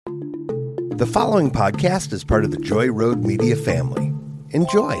The following podcast is part of the Joy Road Media family.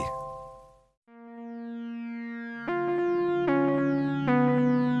 Enjoy.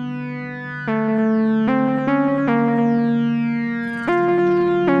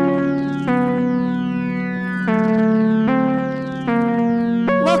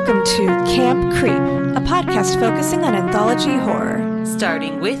 Welcome to Camp Creep, a podcast focusing on anthology horror.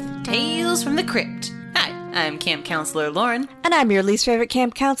 Starting with Tales from the Crypt. Hi, I'm Camp Counselor Lauren. And I'm your least favorite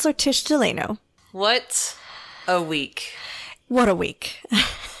camp counselor, Tish Delano. What a week. What a week.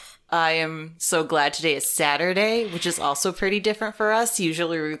 I am so glad today is Saturday, which is also pretty different for us.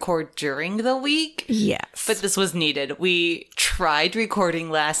 Usually we record during the week. Yes. But this was needed. We tried recording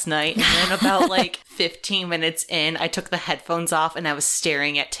last night, and then about 15 minutes in, I took the headphones off and I was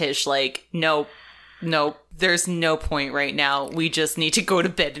staring at Tish like, nope, there's no point right now. We just need to go to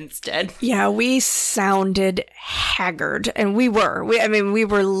bed instead. Yeah, we sounded haggard, and we were. We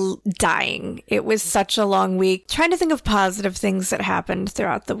were dying. It was such a long week. Trying to think of positive things that happened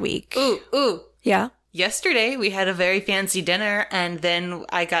throughout the week. Ooh. Yeah? Yesterday, we had a very fancy dinner, and then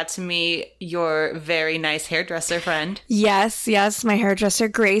I got to meet your very nice hairdresser friend. Yes, my hairdresser,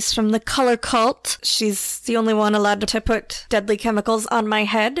 Grace, from the Color Cult. She's the only one allowed to put deadly chemicals on my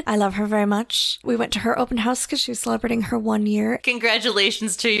head. I love her very much. We went to her open house because she was celebrating her 1 year.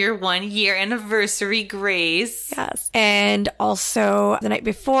 Congratulations to your 1 year anniversary, Grace. Yes. And also, the night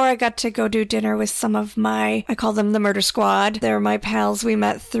before, I got to go do dinner with some of I call them the Murder Squad. They're my pals we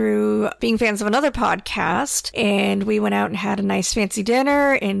met through being fans of another podcast. And we went out and had a nice fancy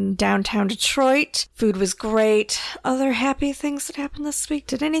dinner in downtown Detroit. Food was great. Other happy things that happened this week.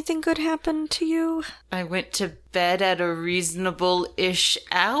 Did anything good happen to you? I went to bed at a reasonable-ish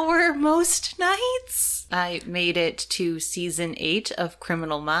hour most nights. I made it to season 8 of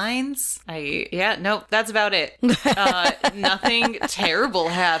Criminal Minds. That's about it. Nothing terrible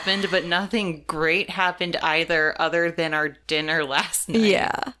happened, but nothing great happened either, other than our dinner last night.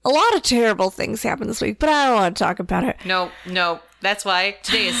 Yeah. A lot of terrible things happened this week, but I don't want to talk about it. No. That's why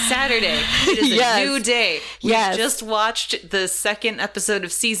today is Saturday. It is a new day. We just watched the second episode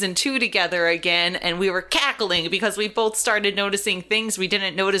of season 2 together again, and we were cackling because we both started noticing things we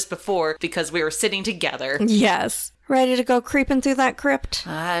didn't notice before because we were sitting together. Yes. Ready to go creeping through that crypt?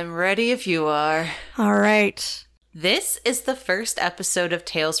 I'm ready if you are. All right. This is the first episode of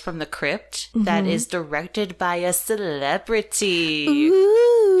Tales from the Crypt that is directed by a celebrity.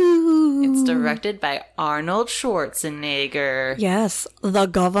 Ooh. It's directed by Arnold Schwarzenegger. Yes, the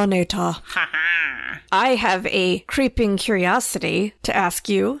Governor. Ha-ha. I have a creeping curiosity to ask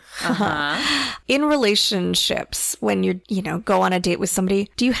you. In relationships, when you go on a date with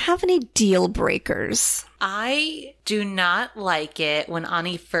somebody, do you have any deal breakers? I do not like it when on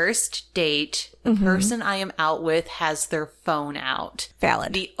a first date, the person I am out with has their phone out.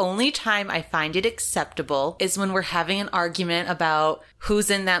 Valid. The only time I find it acceptable is when we're having an argument about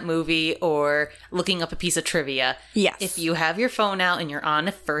who's in that movie or looking up a piece of trivia. Yes. If you have your phone out and you're on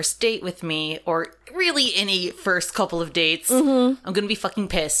a first date with me, or really any first couple of dates, I'm going to be fucking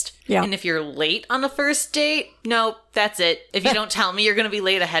pissed. Yeah. And if you're late on a first date, no, that's it. If you don't tell me you're going to be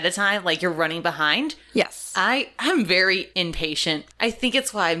late ahead of time, like you're running behind. Yes. I'm very impatient. I think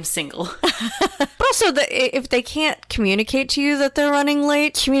it's why I'm single. But also, if they can't communicate to you that they're running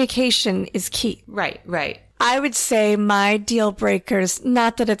late, communication is key. Right. I would say my deal breakers,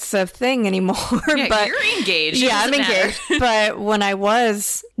 not that it's a thing anymore, Yeah, but you're engaged. Yeah, It I'm doesn't engaged. matter. But when I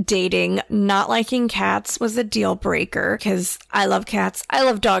was dating, not liking cats was a deal breaker because I love cats. I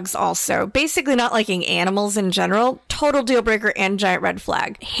love dogs also. Basically, not liking animals in general, total deal breaker and giant red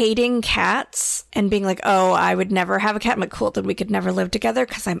flag. Hating cats and being like, oh, I would never have a cat. I'm like, cool, then we could never live together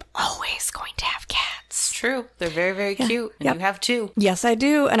because I'm always going to have cats. It's true. They're very, very cute. And Yep. you have 2. Yes, I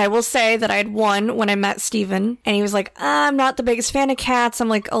do. And I will say that I had one when I met Steven, and he was like, I'm not the biggest fan of cats. I'm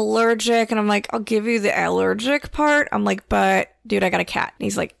like allergic. And I'm like, I'll give you the allergic part. I'm like, but dude, I got a cat. And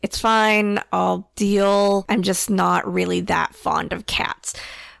he's like, it's fine. I'll deal. I'm just not really that fond of cats.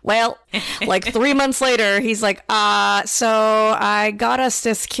 Well, like 3 months later, he's like, so I got us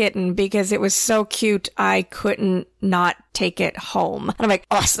this kitten because it was so cute I couldn't not take it home. And I'm like,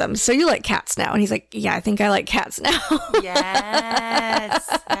 awesome. So you like cats now? And he's like, yeah, I think I like cats now. Yes.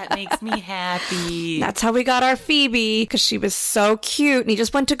 That makes me happy. That's how we got our Phoebe, because she was so cute. And he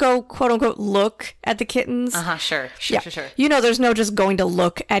just went to go, quote unquote, look at the kittens. Sure. You know, there's no just going to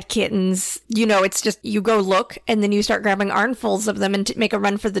look at kittens. You know, it's just you go look and then you start grabbing armfuls of them and make a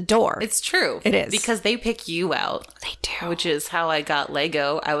run for the door. It's true. It is. Because they pick you out. They do. Which is how I got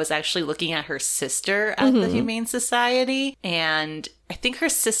Lego. I was actually looking at her sister at the Humane Society, and I think her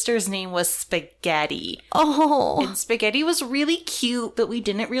sister's name was Spaghetti. Oh. And Spaghetti was really cute, but we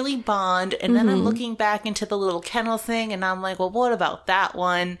didn't really bond. And then I'm looking back into the little kennel thing, and I'm like, well, what about that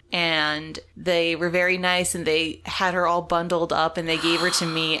one? And they were very nice, and they had her all bundled up, and they gave her to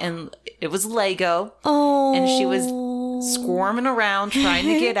me, and it was Lego. Oh. And she was squirming around trying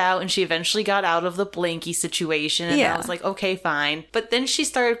to get out, and she eventually got out of the blankie situation, and I was like, okay, fine. But then she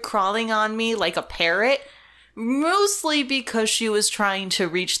started crawling on me like a parrot, mostly because she was trying to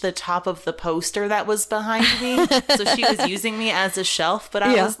reach the top of the poster that was behind me. So she was using me as a shelf, but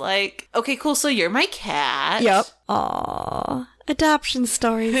I was like, okay, cool, so you're my cat. Yep. Aw. Adoption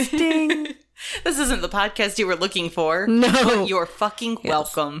stories. Ding. This isn't the podcast you were looking for. No. But you're fucking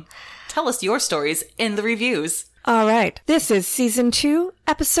welcome. Tell us your stories in the reviews. All right. This is Season 2,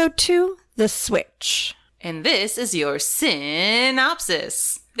 Episode 2, The Switch. And this is your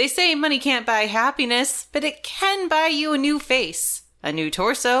synopsis. They say money can't buy happiness, but it can buy you a new face, a new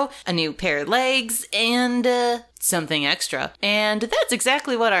torso, a new pair of legs, and something extra. And that's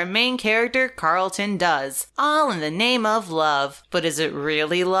exactly what our main character, Carlton, does. All in the name of love. But is it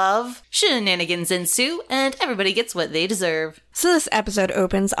really love? Shenanigans ensue, and everybody gets what they deserve. So this episode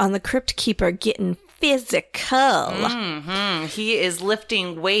opens on the Crypt Keeper getting physical. He is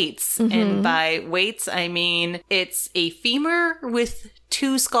lifting weights, and by weights, I mean it's a femur with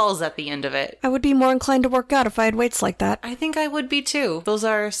 2 skulls at the end of it. I would be more inclined to work out if I had weights like that. I think I would be too. Those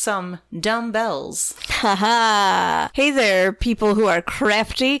are some dumbbells. Haha. Hey there, people who are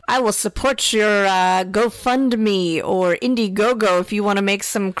crafty. I will support your GoFundMe or Indiegogo if you want to make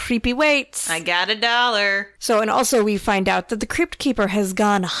some creepy weights. I got $1. So, and also we find out that the Crypt Keeper has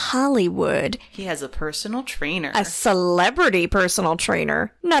gone Hollywood. He has a personal trainer. A celebrity personal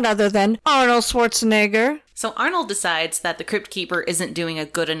trainer. None other than Arnold Schwarzenegger. So Arnold decides that the Crypt Keeper isn't doing a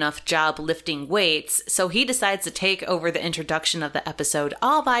good enough job lifting weights, so he decides to take over the introduction of the episode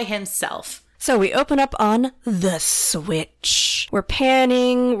all by himself. So we open up on The Switch. We're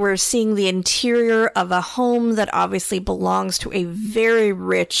panning, we're seeing the interior of a home that obviously belongs to a very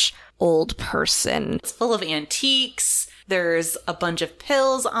rich old person. It's full of antiques. There's a bunch of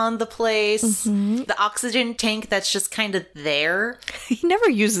pills on the place. The oxygen tank that's just kind of there. He never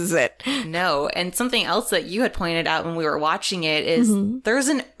uses it. No. And something else that you had pointed out when we were watching it is there's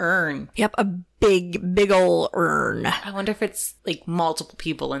an urn. Yep, a big ol' urn. I wonder if it's like multiple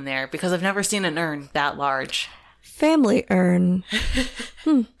people in there because I've never seen an urn that large. Family urn.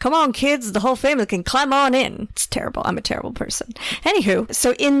 Come on, kids. The whole family can climb on in. It's terrible. I'm a terrible person. Anywho,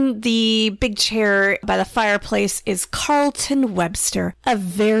 so in the big chair by the fireplace is Carlton Webster, a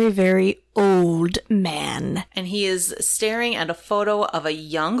very, very old man. And he is staring at a photo of a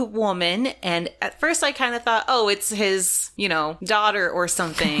young woman. And at first I kind of thought, oh, it's his, daughter or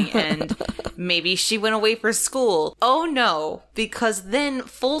something. And maybe she went away for school. Oh, no. Because then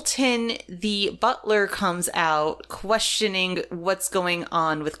Fulton, the butler, comes out questioning what's going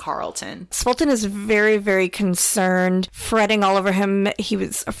on with Carlton. Fulton is very, very concerned, fretting all over him. He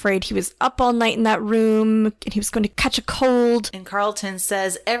was afraid he was up all night in that room and he was going to catch a cold. And Carlton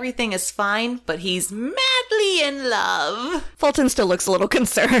says everything is fine, but he's madly in love. Fulton still looks a little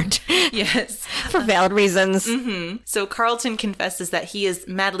concerned. Yes. For valid reasons. So Carlton confesses that he is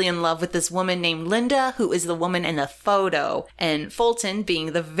madly in love with this woman named Linda, who is the woman in the photo. And Fulton,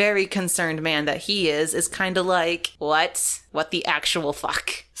 being the very concerned man that he is kind of like, what? What the actual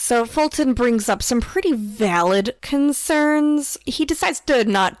fuck? So Fulton brings up some pretty valid concerns. He decides to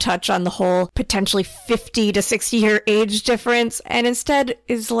not touch on the whole potentially 50 to 60 year age difference and instead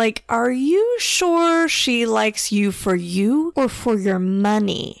is like, are you sure she likes you for you or for your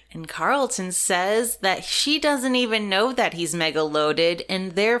money? And Carlton says that she doesn't even know that he's mega loaded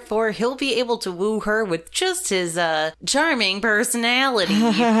and therefore he'll be able to woo her with just his charming personality.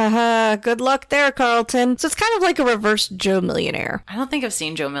 Good luck there, Carlton. So it's kind of like a reverse Joe Millionaire. I don't think I've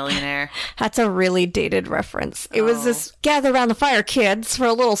seen Joe Millionaire. That's a really dated reference. It was this gather around the fire kids for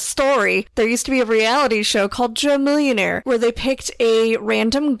a little story. There used to be a reality show called Joe Millionaire where they picked a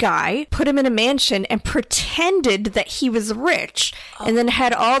random guy, put him in a mansion, and pretended that he was rich, and then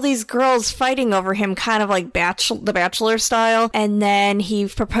had all these girls fighting over him, kind of like The Bachelor style. And then he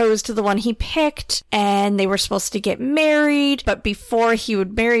proposed to the one he picked, and they were supposed to get married. But before he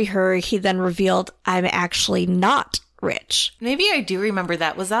would marry her, he then revealed, I'm actually not rich. Maybe I do remember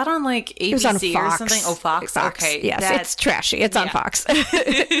that. Was that on like ABC it was on Fox. Or something? Oh, Fox. Okay. Yes, it's trashy. It's on Fox.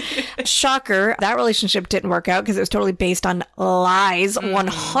 Shocker. That relationship didn't work out because it was totally based on lies,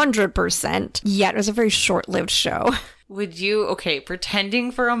 100%. Yet it was a very short-lived show. Would you, okay,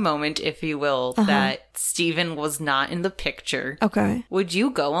 pretending for a moment, if you will, that Steven was not in the picture. Okay. Would you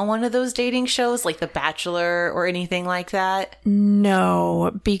go on one of those dating shows like The Bachelor or anything like that?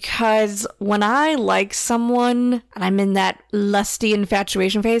 No, because when I like someone and I'm in that lusty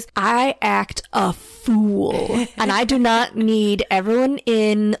infatuation phase, I act a fool. And I do not need everyone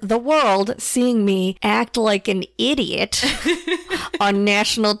in the world seeing me act like an idiot on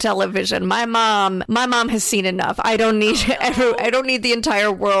national television. My mom has seen enough. I don't need I don't need the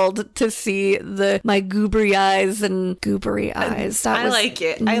entire world to see my goobery eyes and goobery eyes. I like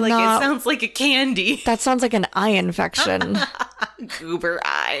it. I like it. It sounds like a candy. That sounds like an eye infection. Goober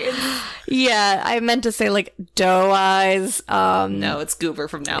eyes. Yeah, I meant to say like doe eyes. No, it's goober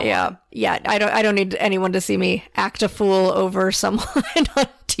from now on. Yeah. I don't need anyone to see me act a fool over someone on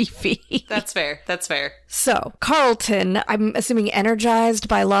TV. That's fair. That's fair. So Carlton, I'm assuming energized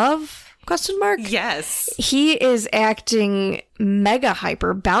by love? Question mark? Yes. He is acting mega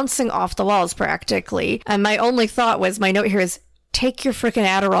hyper, bouncing off the walls practically. And my only thought was, my note here is, take your freaking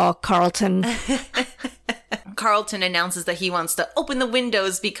Adderall, Carlton. Carlton announces that he wants to open the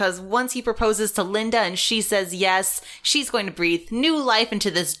windows because once he proposes to Linda and she says yes, she's going to breathe new life into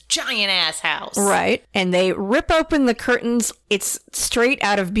this giant ass house. Right. And they rip open the curtains. It's straight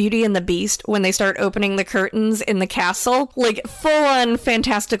out of Beauty and the Beast when they start opening the curtains in the castle. Like full on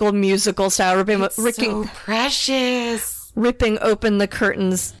fantastical musical style. So precious. Ripping open the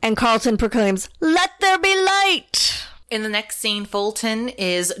curtains. And Carlton proclaims, "Let there be light." In the next scene, Fulton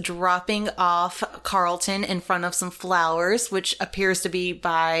is dropping off Carlton in front of some flowers, which appears to be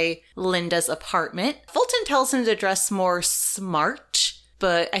by Linda's apartment. Fulton tells him to dress more smart,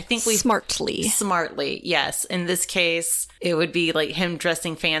 but I think Smartly, yes. In this case, it would be like him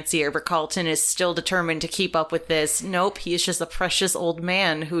dressing fancier, but Carlton is still determined to keep up with this. Nope, he's just a precious old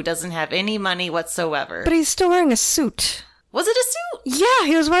man who doesn't have any money whatsoever. But he's still wearing a suit. Was it a suit? Yeah,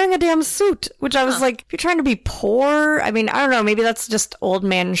 he was wearing a damn suit, which I was like, if you're trying to be poor, I mean, I don't know, maybe that's just old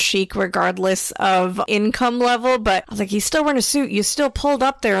man chic regardless of income level, but I was like, he's still wearing a suit. You still pulled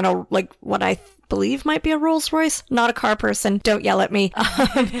up there in a, like, what I believe might be a Rolls Royce. Not a car person. Don't yell at me.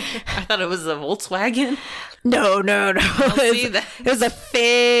 I thought it was a Volkswagen. No. It was a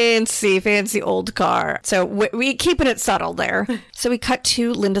fancy old car. So we keeping it subtle there. So we cut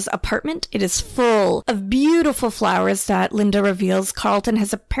to Linda's apartment. It is full of beautiful flowers that Linda reveals Carlton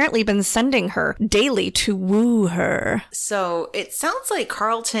has apparently been sending her daily to woo her. So it sounds like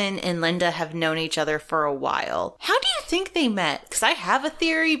Carlton and Linda have known each other for a while. How do you think they met? Because I have a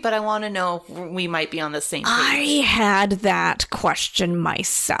theory, but I want to know if we might be on the same page. I had that question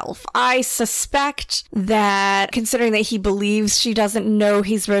myself. I suspect that considering that he believes she doesn't know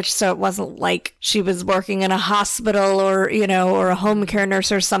he's rich, so it wasn't like she was working in a hospital or, or a home care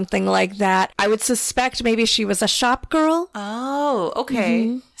nurse or something like that. I would suspect maybe she was a shop girl. Oh, okay.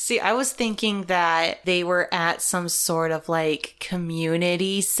 Mm-hmm. See, I was thinking that they were at some sort of like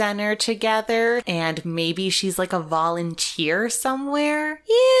community center together and maybe she's like a volunteer somewhere.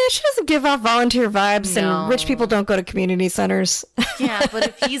 Yeah, she doesn't give off volunteer vibes and rich people don't go to community centers. Yeah, but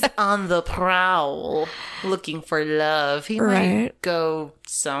if he's on the prowl looking for love, he might go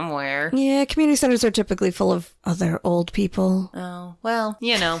somewhere. Yeah, community centers are typically full of other old people. Oh, well,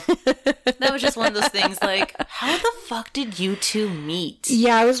 that was just one of those things like, how the fuck did you two meet?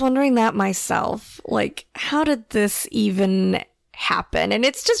 Yeah, I was wondering that myself. Like, how did this even happen? And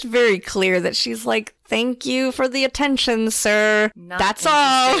it's just very clear that she's like, thank you for the attention, sir. That's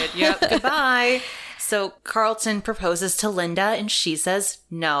all. Yep, goodbye. So Carlton proposes to Linda and she says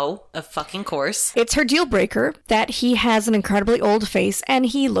no, of fucking course. It's her deal breaker that he has an incredibly old face and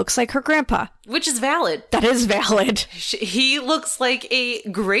he looks like her grandpa. Which is valid. That is valid. He looks like a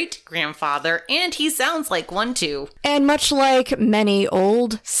great grandfather and he sounds like one too. And much like many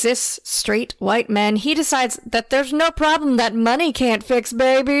old, cis, straight, white men, he decides that there's no problem that money can't fix,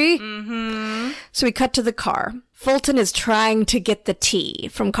 baby. Mm-hmm. So we cut to the car. Fulton is trying to get the tea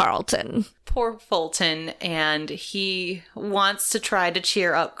from Carlton. Poor Fulton, and he wants to try to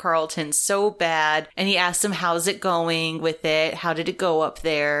cheer up Carlton so bad, and he asks him how's it going with it, how did it go up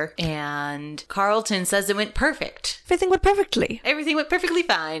there, and Carlton says it went perfect. Everything went perfectly. Everything went perfectly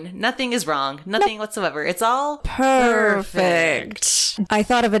fine. Nothing is wrong. Nothing whatsoever. It's all perfect. I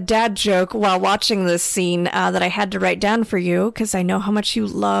thought of a dad joke while watching this scene that I had to write down for you, because I know how much you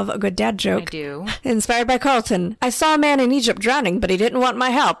love a good dad joke. I do. Inspired by Carlton. I saw a man in Egypt drowning, but he didn't want my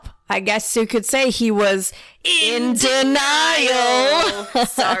help. I guess you could say he was in denial.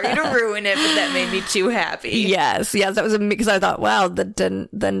 Sorry to ruin it, but that made me too happy. Yes, that was because I thought, wow, the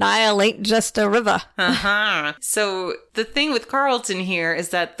Nile ain't just a river. So the thing with Carlton here is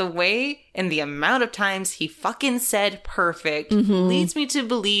that the way and the amount of times he fucking said perfect leads me to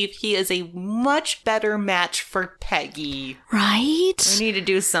believe he is a much better match for Peggy. Right? We need to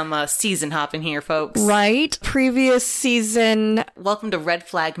do some season hopping here, folks. Right? Previous season. Welcome to Red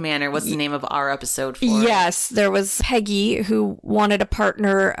Flag Manor. What's the name of our episode for it? Yes, there was Peggy who wanted a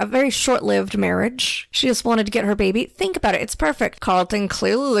partner, a very short-lived marriage. She just wanted to get her baby. Think about it. It's perfect. Carlton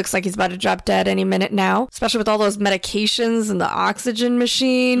clearly looks like he's about to drop dead any minute now, especially with all those medications and the oxygen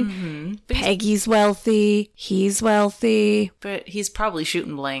machine. Peggy's wealthy. He's wealthy. But he's probably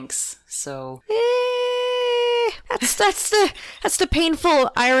shooting blanks, so... That's the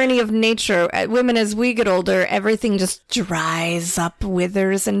painful irony of nature. Women, as we get older, everything just dries up,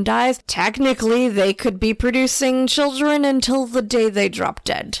 withers, and dies. Technically, they could be producing children until the day they drop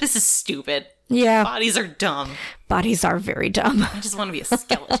dead. This is stupid. Yeah. Bodies are dumb. Bodies are very dumb. I just want to be a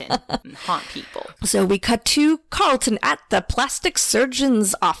skeleton and haunt people. So we cut to Carlton at the plastic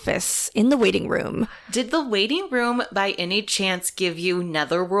surgeon's office in the waiting room. Did the waiting room by any chance give you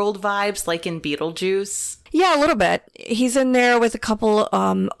Netherworld vibes like in Beetlejuice? Yeah, a little bit. He's in there with a couple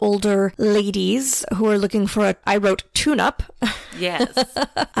older ladies who are looking for I wrote tune-up. Yes.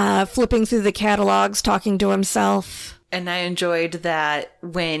 Flipping through the catalogs, talking to himself. And I enjoyed that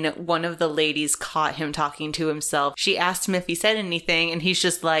when one of the ladies caught him talking to himself, she asked him if he said anything, and he's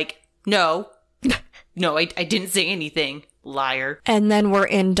just like, no, I didn't say anything. Liar. And then we're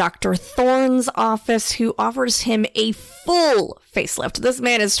in Dr. Thorne's office, who offers him a full facelift. This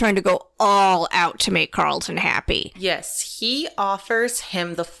man is trying to go all out to make Carlton happy. Yes, he offers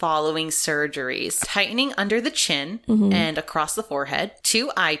him the following surgeries: tightening under the chin and across the forehead,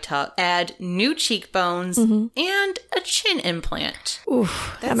 2 eye tucks, add new cheekbones, and a chin implant.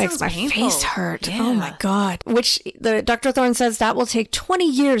 Oof, that makes my face hurt. Yeah. Oh my God. Which the Dr. Thorne says that will take 20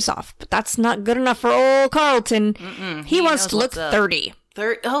 years off, but that's not good enough for old Carlton. He wants to look 30.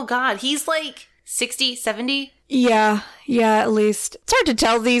 Oh God, he's like 60, 70? Yeah, at least. It's hard to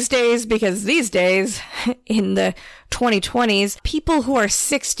tell these days because these days, in the 2020s, people who are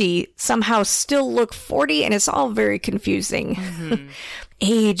 60 somehow still look 40, and it's all very confusing.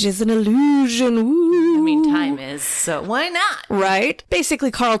 Age is an illusion. Woo. I mean, time is, so why not? Right?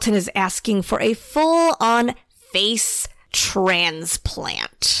 Basically, Carlton is asking for a full-on face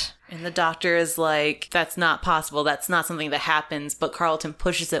transplant. And the doctor is like, that's not possible. That's not something that happens. But Carlton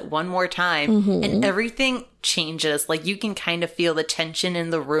pushes it one more time and everything changes. Like, you can kind of feel the tension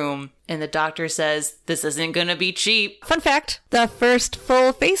in the room. And the doctor says, this isn't going to be cheap. Fun fact, the first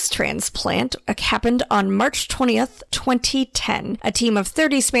full face transplant happened on March 20th, 2010. A team of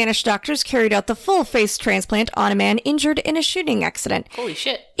 30 Spanish doctors carried out the full face transplant on a man injured in a shooting accident. Holy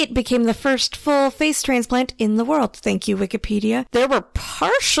shit. It became the first full face transplant in the world. Thank you, Wikipedia. There were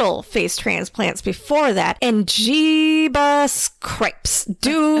partial face transplants before that, and Jeebus cripes.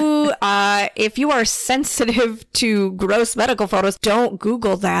 If you are sensitive to gross medical photos, don't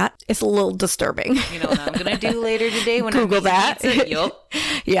Google that. It's a little disturbing. You know what I'm going to do later today when Google I'm that. pizza? Yup.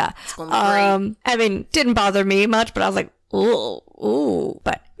 Yeah. It's going to be great. I mean, didn't bother me much, but I was like, ooh.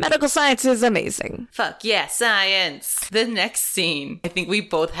 But medical science is amazing. Fuck yeah, science. The next scene, I think we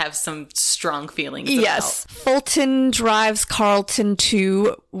both have some strong feelings about. Yes. Fulton drives Carlton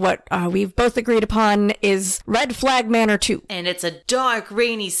to what we've both agreed upon is Red Flag Manor 2. And it's a dark,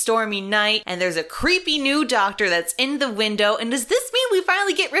 rainy, stormy night, and there's a creepy new doctor that's in the window. And does this mean we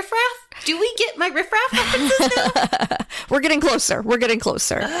finally get riffraff? Do we get my riffraff references now? We're getting closer.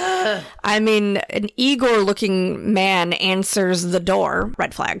 I mean, an Igor-looking man answers the door.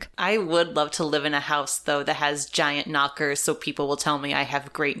 Red flag. I would love to live in a house, though, that has giant knockers so people will tell me I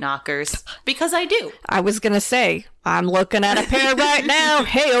have great knockers. Because I do. I was going to say, I'm looking at a pair right now.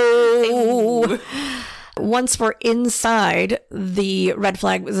 Hey-o! Once we're inside the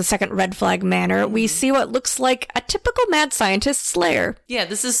second Red Flag Manor, we see what looks like a typical mad scientist's lair. Yeah,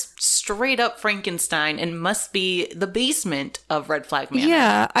 this is straight up Frankenstein and must be the basement of Red Flag Manor.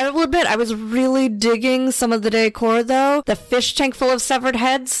 Yeah, I will admit, I was really digging some of the decor, though. The fish tank full of severed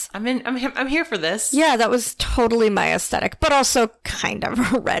heads. I'm here for this. Yeah, that was totally my aesthetic, but also kind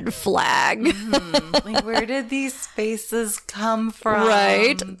of a red flag. Like, where did these faces come from?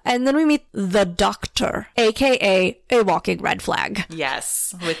 Right. And then we meet the Doctor, aka a walking red flag.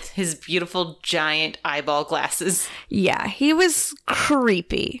 Yes, with his beautiful giant eyeball glasses. Yeah, he was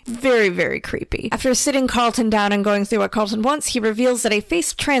creepy. Very, very creepy. After sitting Carlton down and going through what Carlton wants, he reveals that a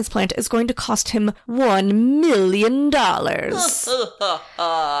face transplant is going to cost him $1 million.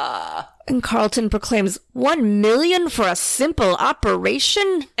 And Carlton proclaims, 1 million for a simple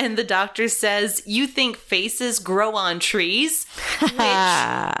operation? And the doctor says, you think faces grow on trees? Which,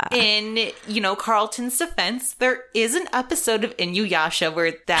 in, Carlton's defense, there is an episode of Inuyasha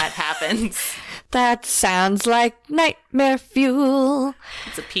where that happens. That sounds like nightmare fuel.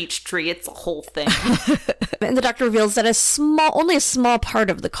 It's a peach tree. It's a whole thing. And the doctor reveals that only a small part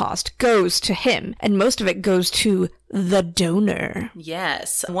of the cost goes to him, and most of it goes to the donor.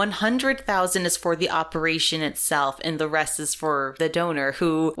 Yes. 100,000 is for the operation itself, and the rest is for the donor,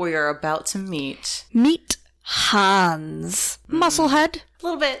 who we are about to meet. Meet Hans. Musclehead. A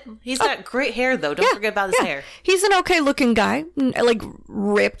little bit. He's got great hair, though. Don't forget about his hair. He's an okay-looking guy. Like,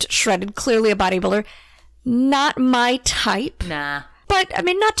 ripped, shredded, clearly a bodybuilder. Not my type. Nah. But,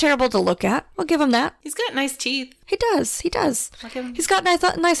 not terrible to look at. I'll give him that. He's got nice teeth. He does. I'll give him... He's got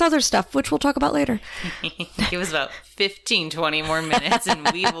nice other stuff, which we'll talk about later. Give us about 15, 20 more minutes,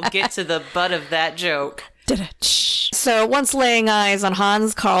 and we will get to the butt of that joke. So, once laying eyes on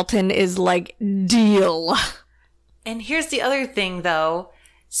Hans, Carlton is like, deal. And here's the other thing, though.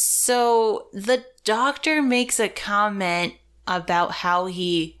 So the doctor makes a comment about how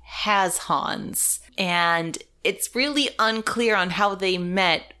he has Hans, and it's really unclear on how they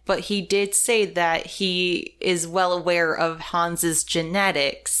met, but he did say that he is well aware of Hans's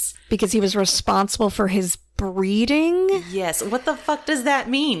genetics. Because he was responsible for his breeding? Yes. What the fuck does that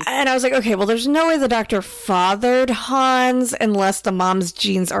mean? And I was like, okay, well, there's no way the doctor fathered Hans unless the mom's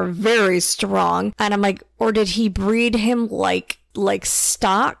genes are very strong. And I'm like, or did he breed him like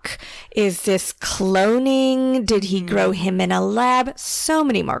stock? Is this cloning? Did he grow him in a lab? So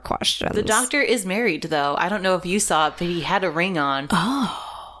many more questions. The doctor is married, though. I don't know if you saw it, but he had a ring on.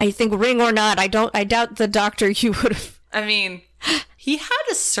 Oh. I think ring or not, I doubt the doctor you would have. He had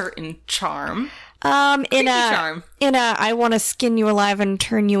a certain charm. Charm. In charm. I want to skin you alive and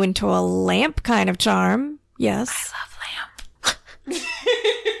turn you into a lamp kind of charm. Yes. I love lamp.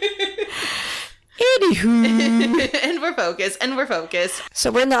 Anywho. And we're focused.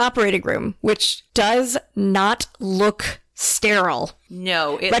 So we're in the operating room, which does not look sterile.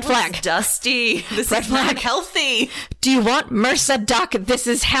 No, it Red looks flag. Dusty. This Red is flag. not healthy. Do you want MRSA, Doc? This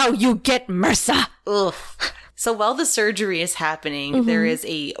is how you get MRSA. Ugh. So while the surgery is happening, there is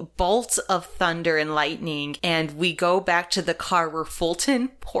a bolt of thunder and lightning, and we go back to the car where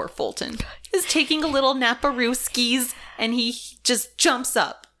poor Fulton, is taking a little naparooskies, and he just jumps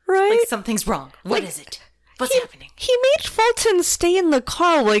up. Right? Like something's wrong. What is it? What's happening? He made Fulton stay in the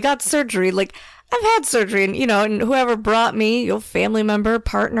car while he got surgery. Like, I've had surgery, and, and whoever brought me, family member,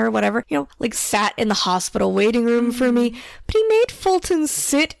 partner, whatever, sat in the hospital waiting room for me. But he made Fulton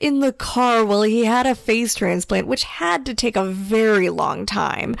sit in the car while he had a face transplant, which had to take a very long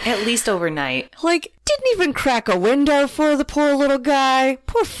time. At least overnight. Didn't even crack a window for the poor little guy.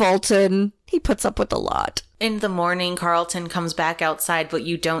 Poor Fulton. He puts up with a lot. In the morning, Carlton comes back outside, but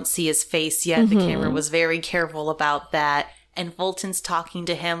you don't see his face yet. The camera was very careful about that. And Fulton's talking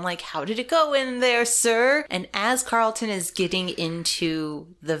to him like, how did it go in there, sir? And as Carlton is getting into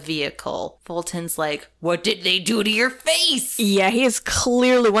the vehicle, Fulton's like, what did they do to your face? Yeah, he is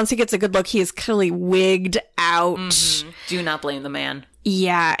clearly, once he gets a good look, he is clearly wigged out. Do not blame the man.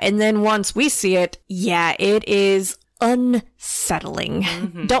 Yeah, and then once we see it, it is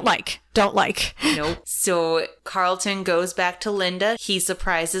unsettling. Don't like. Nope. So Carlton goes back to Linda. He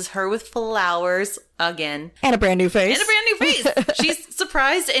surprises her with flowers again. And a brand new face. She's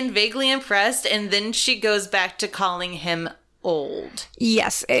surprised and vaguely impressed, and then she goes back to calling him old.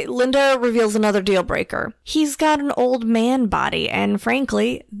 Yes, Linda reveals another deal breaker. He's got an old man body, and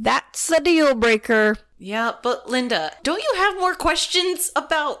frankly, that's a deal breaker. Yeah, but Linda, don't you have more questions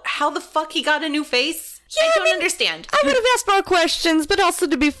about how the fuck he got a new face? Yeah, I don't understand. I would have asked more questions, but also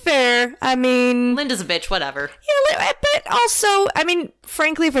to be fair, Linda's a bitch, whatever. Yeah, but also,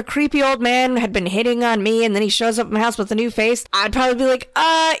 frankly, if a creepy old man had been hitting on me and then he shows up at my house with a new face, I'd probably be like,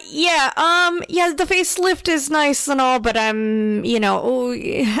 yeah, the facelift is nice and all, but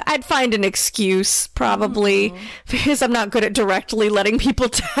I'd find an excuse, probably, because I'm not good at directly letting people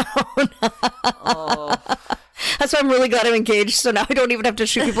down. Oh. That's why I'm really glad I'm engaged, so now I don't even have to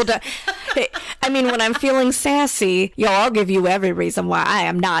shoot people down. When I'm feeling sassy, I'll give you every reason why I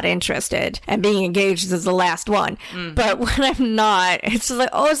am not interested. And being engaged is the last one. But when I'm not, it's just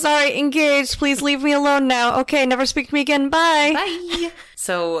like, oh, sorry, engaged. Please leave me alone now. Okay, never speak to me again. Bye. Bye.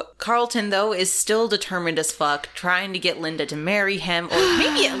 So Carlton, though, is still determined as fuck, trying to get Linda to marry him, or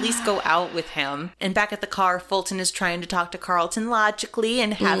maybe at least go out with him. And back at the car, Fulton is trying to talk to Carlton logically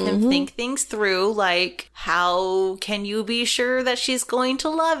and have him think things through, like, how So can you be sure that she's going to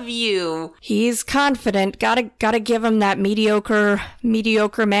love you? He's confident. Gotta give him that mediocre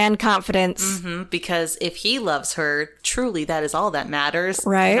man confidence. Because if he loves her, truly that is all that matters.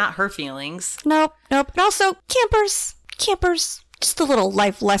 Right. Not her feelings. Nope. And also, campers. Just a little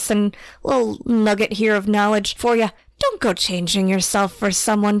life lesson, little nugget here of knowledge for you. Don't go changing yourself for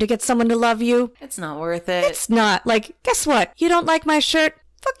someone to get someone to love you. It's not worth it. It's not. Like, guess what? You don't like my shirt?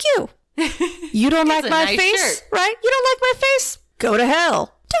 Fuck you. You don't like my nice face? shirt. Right? You don't like my face? Go to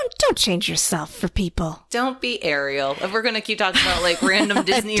hell. Don't change yourself for people. Don't be Ariel. If we're going to keep talking about like random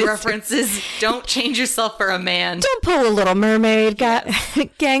Disney references, don't change yourself for a man. Don't pull a Little Mermaid,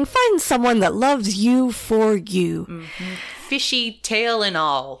 gang. Find someone that loves you for you. Fishy tail and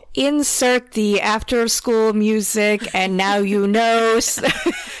all. Insert the after-school music, and now you know.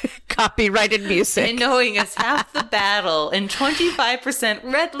 Copyrighted music. And knowing is half the battle, and 25%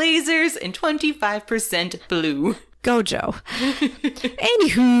 red lasers and 25% blue. Go, Joe.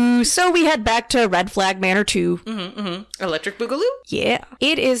 Anywho, so we head back to Red Flag Manor 2. Electric Boogaloo? Yeah.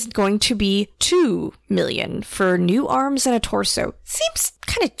 It is going to be $2 million for new arms and a torso. Seems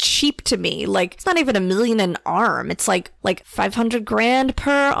kind of cheap to me. Like, it's not even $1 million an arm. It's like $500,000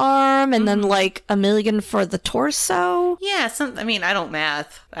 per arm, and then like $1 million for the torso. Yeah, I mean, I don't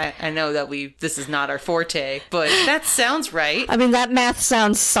math. I know that this is not our forte, but that sounds right. I mean, that math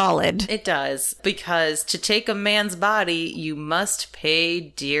sounds solid. It does, because to take a man's body, you must pay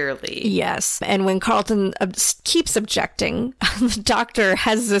dearly. Yes. And when Carlton keeps objecting, the doctor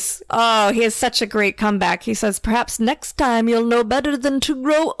has he has such a great comeback. He says, perhaps next time you'll know better than to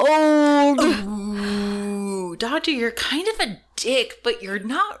grow old. Ooh, doctor, you're kind of a dick, but you're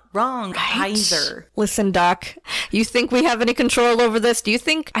not wrong either. Listen, Doc, you think we have any control over this? Do you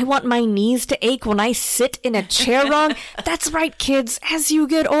think I want my knees to ache when I sit in a chair wrong? That's right, kids. As you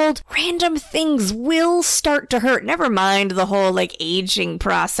get old, random things will start to hurt. Never mind the whole like aging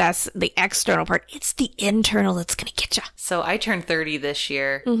process, the external part. It's the internal that's gonna get you. So I turned 30 this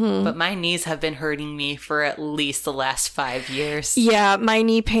year, but my knees have been hurting me for at least the last 5 years. Yeah, my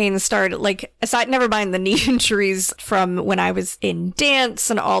knee pain started, like, aside, never mind the knee injuries from when I was in dance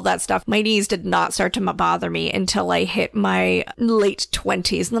and all that stuff. My knees did not start to bother me until I hit my late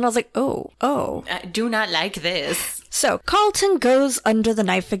 20s. And then I was like, oh. I do not like this. So Carlton goes under the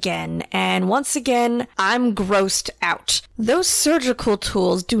knife again, and once again, I'm grossed out. Those surgical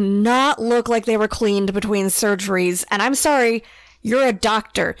tools do not look like they were cleaned between surgeries, and I'm sorry, you're a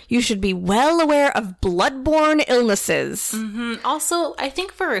doctor. You should be well aware of bloodborne illnesses. Also, I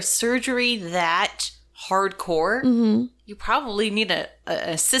think for a surgery that hardcore, you probably need an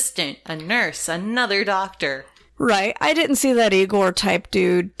assistant, a nurse, another doctor. Right. I didn't see that Igor type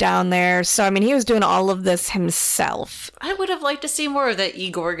dude down there. So, I mean, he was doing all of this himself. I would have liked to see more of that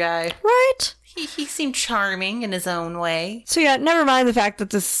Igor guy. Right? He seemed charming in his own way. So, yeah, never mind the fact that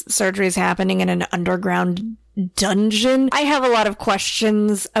this surgery is happening in an underground dungeon. I have a lot of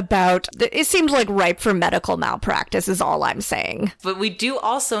questions about it. Seems like ripe for medical malpractice is all I'm saying. But we do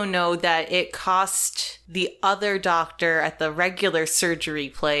also know that it cost the other doctor at the regular surgery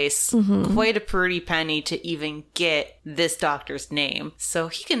place quite a pretty penny to even get this doctor's name. So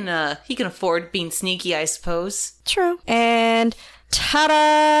he can afford being sneaky, I suppose. True. And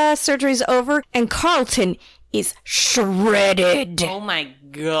ta-da! Surgery's over, and Carlton is shredded. Oh my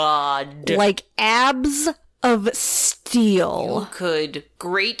god. Like abs of steel. You could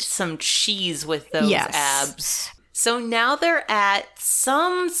grate some cheese with those abs. So now they're at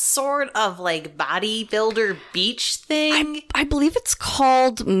some sort of like bodybuilder beach thing. I believe it's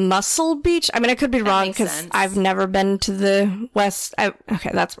called Muscle Beach. I mean, I could be wrong because I've never been to the West.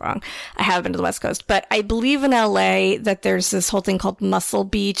 Okay, that's wrong. I have been to the West Coast, but I believe in LA that there's this whole thing called Muscle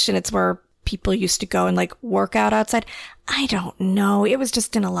Beach, and it's where people used to go and like work out outside. I don't know. It was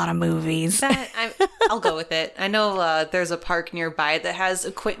just in a lot of movies. I'll go with it. I know there's a park nearby that has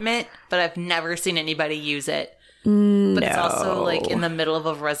equipment, but I've never seen anybody use it. But it's also like in the middle of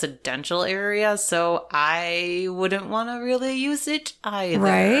a residential area, so I wouldn't want to really use it either.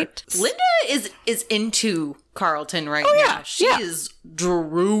 Right? Linda is into Carlton right now. She is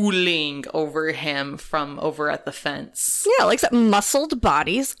drooling over him from over at the fence. Yeah, like that muscled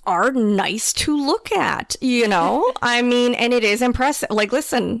bodies are nice to look at, you know? I mean, and it is impressive. Like,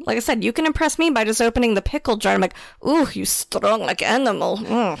 listen, like I said, you can impress me by just opening the pickle jar. I'm like, ooh, you strong like animal.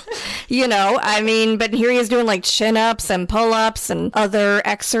 You know, I mean, but here he is doing like chin-ups and pull-ups and other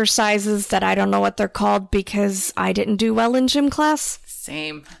exercises that I don't know what they're called because I didn't do well in gym class.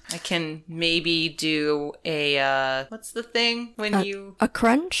 Same. I can maybe do a, what's the thing when a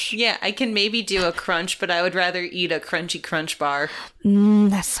crunch? Yeah, I can maybe do a crunch, but I would rather eat a crunchy crunch bar.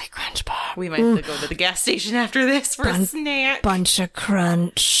 That's like crunch bar. We might have to go to the gas station after this for a snack. Bunch of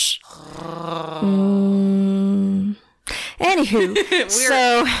crunch.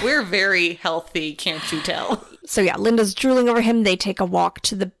 Anywho, we're very healthy, can't you tell? So yeah, Linda's drooling over him. They take a walk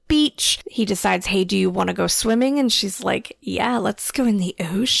to the beach. He decides, hey, do you want to go swimming? And she's like, yeah, let's go in the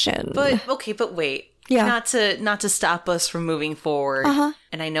ocean. But wait. Yeah. Not to stop us from moving forward.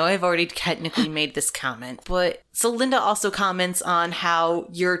 And I know I've already technically made this comment, but so Linda also comments on how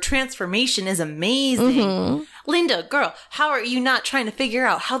your transformation is amazing. Linda, girl, how are you not trying to figure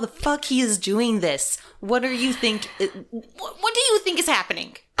out how the fuck he is doing this? What do you think is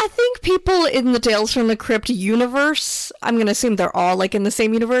happening? I think people in the Tales from the Crypt universe, I'm going to assume they're all like in the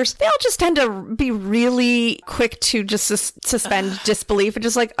same universe, they all just tend to be really quick to just suspend disbelief and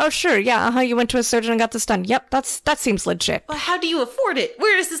just like, oh, sure, yeah, you went to a surgeon and got this done. Yep, that seems legit. But how do you afford it?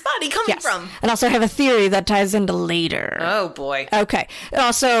 Where is this body coming from? And also I have a theory that ties into later. Oh, boy. Okay. And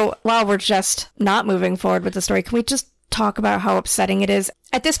also, while we're just not moving forward with the story, can we just talk about how upsetting it is?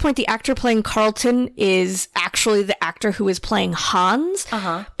 At this point, the actor playing Carlton is actually the actor who is playing Hans,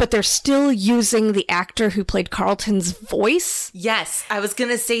 but they're still using the actor who played Carlton's voice. Yes, I was going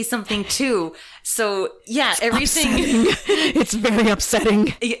to say something too. So, yeah, everything... It's very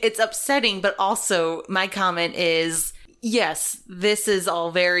upsetting. It's upsetting, but also my comment is... Yes, this is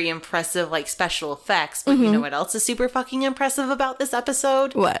all very impressive, like special effects, but you know what else is super fucking impressive about this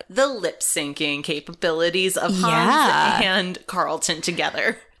episode? What? The lip syncing capabilities of Hans and Carlton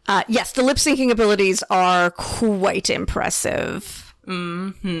together. Yes, the lip syncing abilities are quite impressive.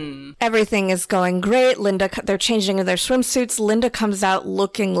 Everything is going great. They're changing their swimsuits. Linda comes out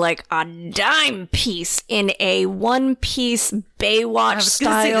looking like a dime piece in a one-piece Baywatch style. I was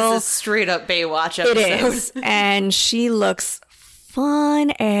gonna say this is straight up Baywatch episode. It is. And she looks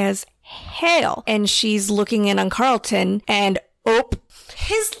fun as hell. And she's looking in on Carlton and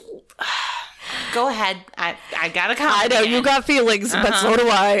his... Go ahead. I got a comment. I know, you got feelings, but so do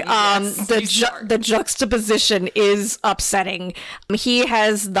I. Yes, the juxtaposition is upsetting. He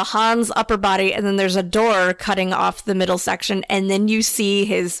has the Hans upper body, and then there's a door cutting off the middle section, and then you see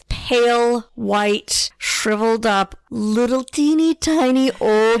his pale, white, shriveled up, little teeny tiny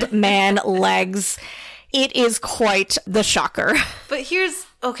old man legs. It is quite the shocker. But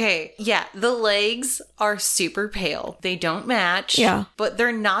okay, yeah, the legs are super pale. They don't match. Yeah. But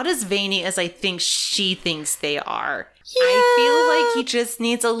they're not as veiny as I think she thinks they are. Yeah. I feel like he just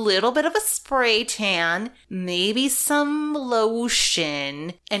needs a little bit of a spray tan, maybe some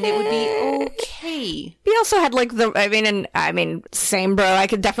lotion, and it would be okay. He also had like same bro. I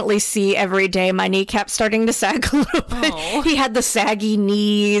could definitely see every day my kneecap starting to sag a little bit. Oh. He had the saggy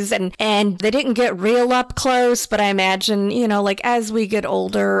knees and they didn't get real up close, but I imagine, like as we get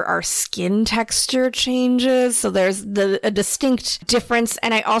older, our skin texture changes. So there's a distinct difference.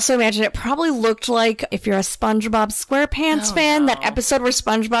 And I also imagine it probably looked like, if you're a SpongeBob SquarePants fan, that episode where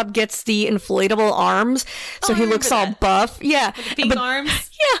SpongeBob gets the inflatable arms. So he looks all buff. Yeah. With the pink arms.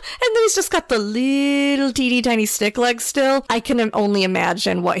 Yeah, and then he's just got the little teeny tiny stick legs still. I can only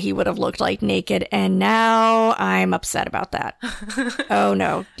imagine what he would have looked like naked, and now I'm upset about that. Oh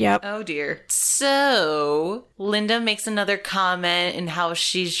no, yep. Oh dear. So, Linda makes another comment in how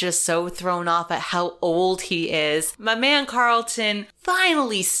she's just so thrown off at how old he is. My man Carlton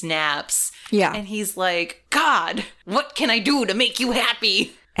finally snaps. Yeah. And he's like, God, what can I do to make you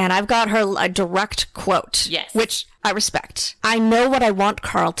happy? And I've got her a direct quote. Yes. Which I respect. I know what I want,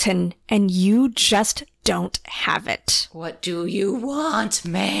 Carlton, and you just don't have it. What do you want,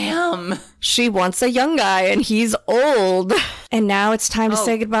 ma'am? She wants a young guy, and he's old. And now it's time to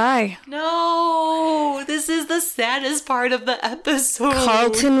say goodbye. No, this is the saddest part of the episode.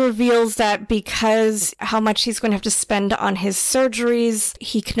 Carlton reveals that because how much he's going to have to spend on his surgeries,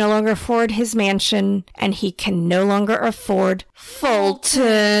 he can no longer afford his mansion, and he can no longer afford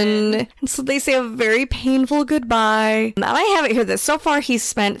Fulton. And so they say a very painful goodbye. And I have it here that so far he's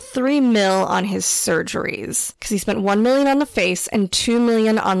spent $3 million on his surgeries, because he spent $1 million on the face and $2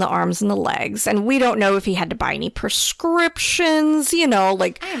 million on the arms and the legs. And we don't know if he had to buy any prescriptions,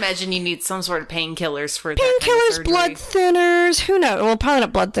 I imagine you need some sort of painkillers for that kind of surgery. Blood thinners, who knows? Well, probably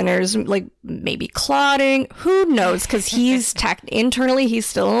not blood thinners, like maybe clotting, who knows? Because he's internally, he's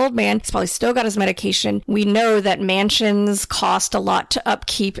still an old man. He's probably still got his medication. We know that mansions cost a lot to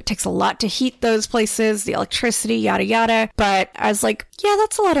upkeep. It takes a lot to heat those places, the electricity, yada, yada. But I was like, yeah,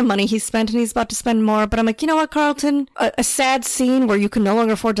 that's a lot of money he spent, and he's about to spend more. But I'm like, you know what, Carlton? A sad scene where you can no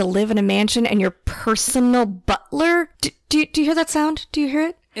longer afford to live in a mansion and your personal butler. Do you hear that sound? Do you hear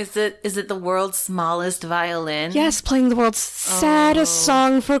it? Is it the world's smallest violin? Yes, playing the world's saddest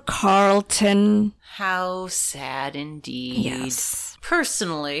song for Carlton. How sad indeed. Yes.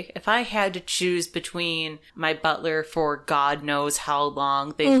 personally, if I had to choose between my butler for God knows how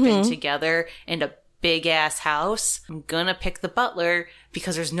long they've been together and a big ass house, I'm gonna pick the butler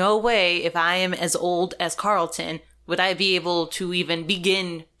because there's no way if I am as old as Carlton would I be able to even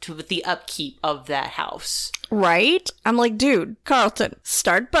begin with the upkeep of that house. Right? I'm like, dude, Carlton,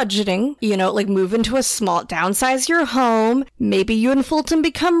 start budgeting, like move into a downsize your home. Maybe you and Fulton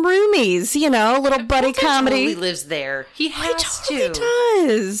become roomies, little buddy comedy. He lives there. He has He totally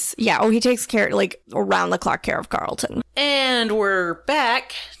does. Yeah, he takes care, around the clock care of Carlton. And we're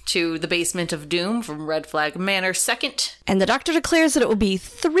back to the basement of doom from Red Flag Manor 2nd. And the doctor declares that it will be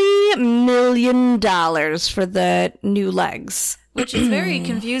 $3 million for the new legs. Which is very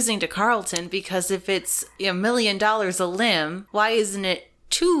confusing to Carlton, because if it's $1 million a limb, why isn't it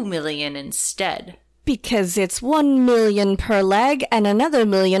 $2 million instead? Because it's $1 million per leg and another $1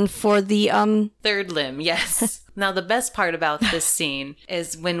 million for the third limb, yes. Now, the best part about this scene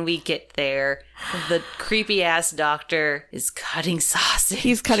is when we get there, the creepy-ass doctor is cutting sausage.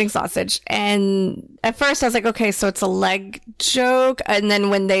 He's cutting sausage. And at first I was like, okay, so it's a leg joke. And then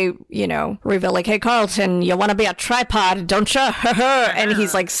when they, reveal hey, Carlton, you want to be a tripod, don't you? And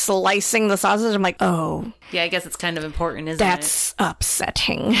he's slicing the sausage. I'm like, oh. Yeah, I guess it's kind of important, isn't it? That's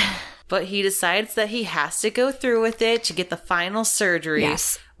upsetting. But he decides that he has to go through with it to get the final surgery.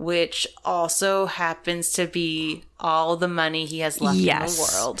 Yes. Which also happens to be all the money he has left in the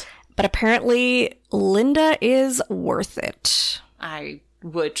world. But apparently, Linda is worth it. I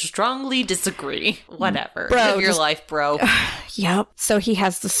would strongly disagree. Whatever. Bro, Live your life, bro. Yep. So he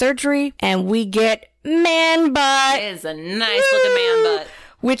has the surgery, and we get man butt. It is a nice looking man butt.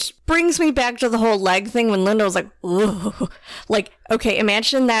 Which brings me back to the whole leg thing when Linda was like, ooh. Okay,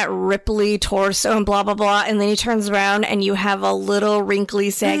 imagine that Ripley torso and blah, blah, blah. And then he turns around and you have a little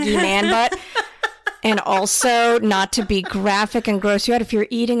wrinkly, saggy man butt. And also, not to be graphic and gross you out if you're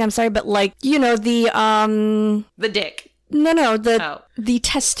eating, I'm sorry, but the dick. No, the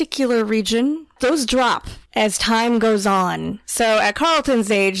testicular region, those drop as time goes on. So at Carlton's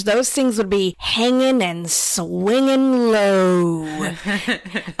age, those things would be hanging and swinging low.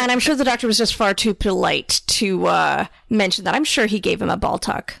 And I'm sure the doctor was just far too polite to mention that. I'm sure he gave him a ball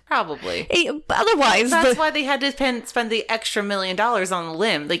tuck. Probably. Otherwise, that's why they had to spend the extra $1 million on the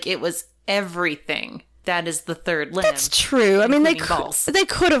limb. It was everything. That is the third limb. That's true. I mean, they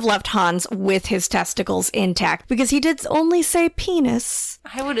could have left Hans with his testicles intact because he did only say penis.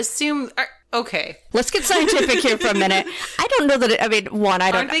 I would assume. Okay. Let's get scientific here for a minute. I don't know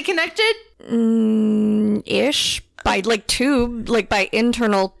that. Aren't they connected? Ish by tube, by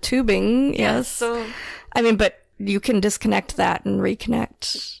internal tubing. Yes. So. But you can disconnect that and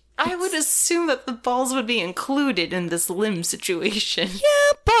reconnect. I would assume that the balls would be included in this limb situation.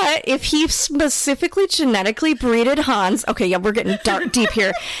 Yeah, but if he specifically genetically breeded Hans... Okay, yeah, we're getting deep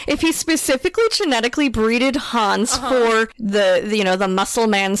here. If he specifically genetically breeded Hans for the muscle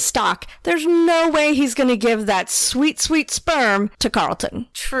man stock, there's no way he's going to give that sweet, sweet sperm to Carlton.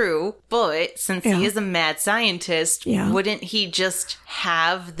 True, but since he is a mad scientist, wouldn't he just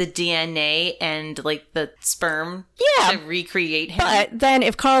have the DNA and, the sperm to recreate him? But then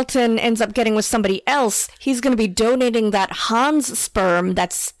if Carlton ends up getting with somebody else, he's going to be donating that Hans sperm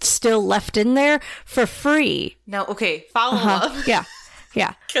that's still left in there for free. Now, okay, follow up. Yeah.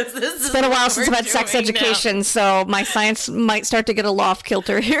 Because this it's been a while since I've had sex education, so my science might start to get a little off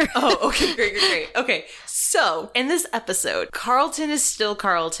kilter here. Oh, okay, great. Okay, so in this episode, Carlton is still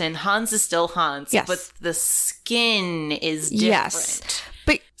Carlton, Hans is still Hans, but the skin is different. Yes.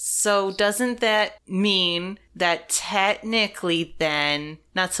 So doesn't that mean that technically then,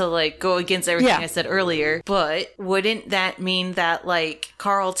 not to go against everything I said earlier, but wouldn't that mean that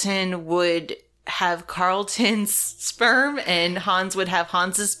Carlton would have Carlton's sperm and Hans would have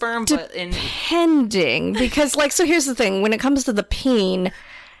Hans's sperm? Depending, because so here's the thing, when it comes to the peen,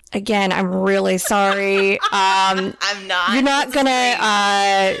 again, I'm really sorry. I'm not. You're not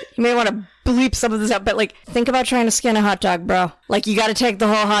gonna, you may want to bleep some of this out, but think about trying to skin a hot dog, bro. You gotta take the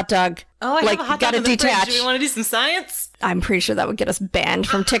whole hot dog. Oh, I have a hot dog in the fridge. Do we want to do some science? I'm pretty sure that would get us banned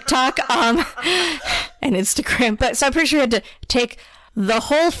from TikTok and Instagram. But so I'm pretty sure you had to take the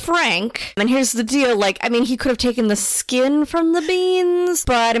whole frank. And here's the deal. He could have taken the skin from the beans,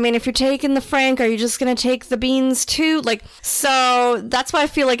 but if you're taking the frank, are you just going to take the beans too? So that's why I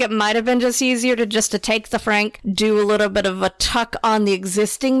feel it might have been just easier to take the frank, do a little bit of a tuck on the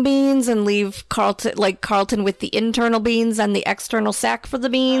existing beans and leave Carlton with the internal beans and the external sac for the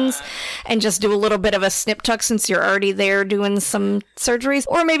beans and just do a little bit of a snip tuck since you're already there doing some surgeries.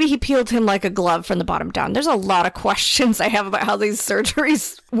 Or maybe he peeled him like a glove from the bottom down. There's a lot of questions I have about how these surgeries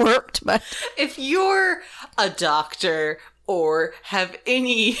worked, but if you're a doctor or have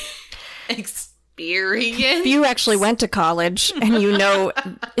any experience. If you actually went to college and you know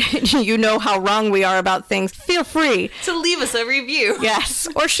how wrong we are about things, feel free to leave us a review. Yes,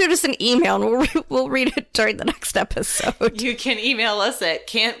 or shoot us an email and we'll read it during the next episode. You can email us at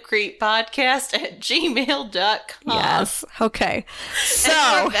campcreeppodcast@gmail.com. Yes, okay. So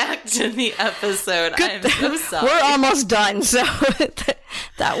and we're back to the episode. I'm so sorry. We're almost done, so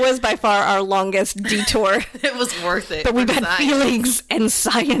that was by far our longest detour. It was worth it. But we've had feelings and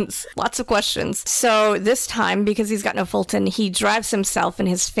science. Lots of questions. So this time, because he's got no Fulton, he drives himself in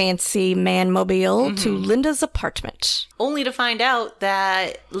his fancy man-mobile to Linda's apartment. Only to find out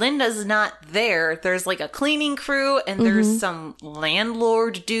that Linda's not there. There's like a cleaning crew and there's some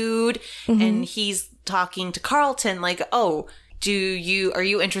landlord dude and he's talking to Carlton like, oh, are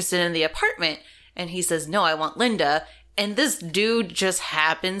you interested in the apartment? And he says, no, I want Linda. And this dude just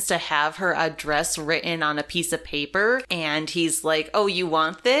happens to have her address written on a piece of paper. And he's like, oh, you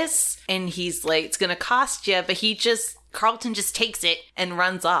want this? And he's like, it's going to cost you. But Carlton just takes it and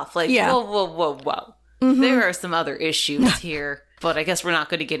runs off. Like, whoa. There are some other issues here. But I guess we're not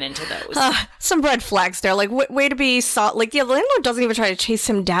going to get into those. Some red flags there. Like, way to be like, yeah, the landlord doesn't even try to chase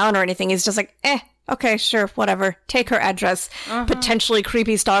him down or anything. He's just like, okay, sure, whatever. Take her address. Potentially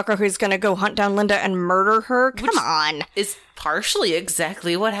creepy stalker who's going to go hunt down Linda and murder her. Come on. It's partially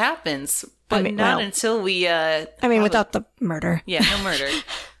exactly what happens. But until we... without the murder. Yeah, no murder.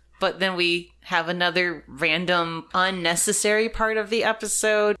 But then we have another random, unnecessary part of the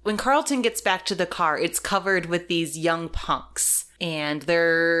episode. When Carlton gets back to the car, it's covered with these young punks. And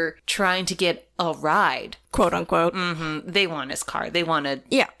they're trying to get a ride. Quote unquote. They want his car. They want to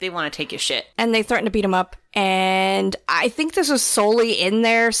take his shit. And they threaten to beat him up. And I think this was solely in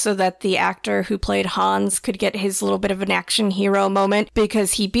there so that the actor who played Hans could get his little bit of an action hero moment,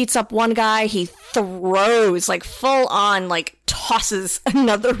 because he beats up one guy, he throws, like full on, like tosses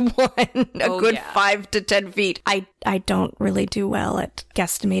another one a good 5 to 10 feet. I don't really do well at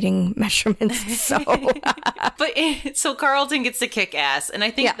guesstimating measurements, so. So Carlton gets to kick ass, and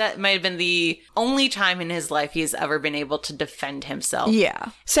I think that might have been the only time in his life he's ever been able to defend himself. Yeah.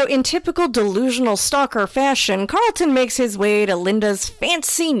 So in typical delusional stalker fashion, Carlton makes his way to Linda's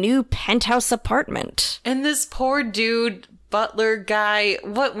fancy new penthouse apartment. And this poor dude, butler guy,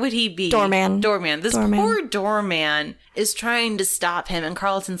 what would he be? Doorman. This poor doorman is trying to stop him, and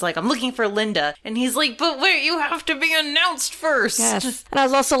Carlton's like, I'm looking for Linda. And he's like, but wait, you have to be announced first. Yes. And I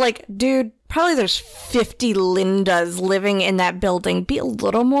was also like, dude, probably there's 50 Lindas living in that building. Be a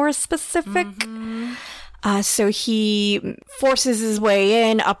little more specific. So he forces his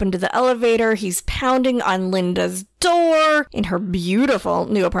way in up into the elevator. He's pounding on Linda's door in her beautiful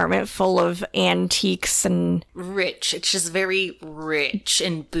new apartment full of antiques and... rich. It's just very rich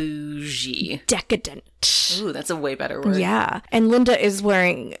and bougie. Decadent. Ooh, that's a way better word. Yeah. And Linda is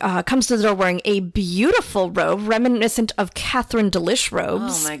comes to the door wearing a beautiful robe reminiscent of Catherine D'Lish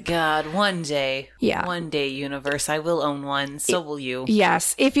robes. Oh my God. One day. Yeah. One day, universe. I will own one. So will you.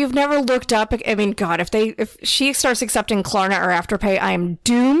 Yes. If you've never looked up, I mean, God, if she starts accepting Klarna or Afterpay, I am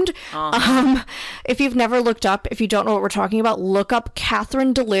doomed. If you've never looked up, if you don't know what we're talking about, look up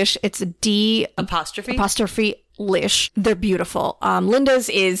Catherine D'Lish. It's D apostrophe Lish. They're beautiful. Linda's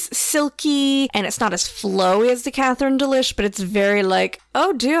is silky and it's not as flowy as the Catherine D'Lish, but it's very like,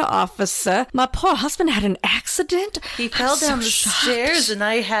 oh dear, officer, my poor husband had an accident. He fell down the stairs and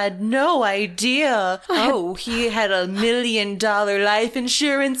I had no idea. He had $1 million life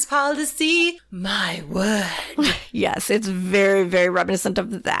insurance policy. My word. Yes, it's very, very reminiscent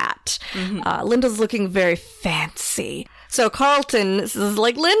of that. Linda's looking very fancy. So Carlton is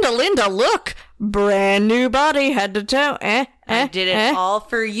like, Linda, look. Brand new body, head to toe. I did it all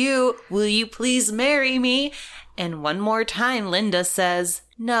for you. Will you please marry me? And one more time, Linda says,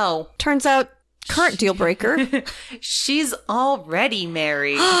 no. Turns out, current deal breaker. She's already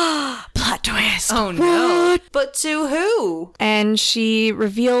married. Plot twist. Oh no. What? But to who? And she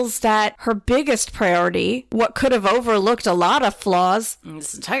reveals that her biggest priority, what could have overlooked a lot of flaws.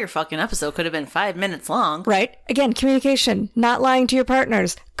 This entire fucking episode could have been 5 minutes long. Right. Again, communication, not lying to your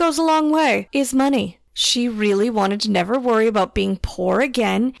partners, goes a long way, is money. She really wanted to never worry about being poor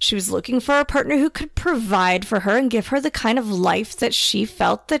again. She was looking for a partner who could provide for her and give her the kind of life that she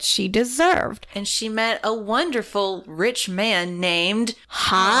felt that she deserved. And she met a wonderful rich man named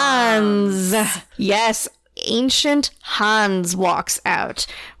Hans. Yes, ancient Hans walks out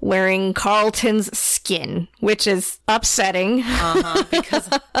wearing Carlton's skin, which is upsetting.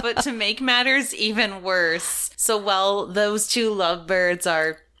 But to make matters even worse, so while those two lovebirds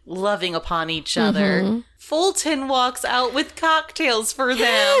are loving upon each other, Fulton walks out with cocktails for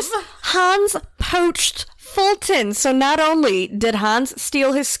them. Hans poached Fulton. So not only did Hans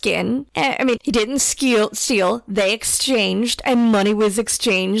steal his skin, he didn't steal, they exchanged, and money was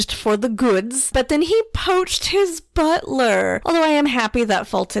exchanged for the goods, but then he poached his butler. Although I am happy that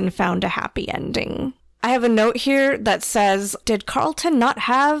Fulton found a happy ending. I have a note here that says, did Carlton not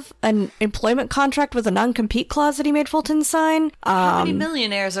have an employment contract with a non-compete clause that he made Fulton sign? How many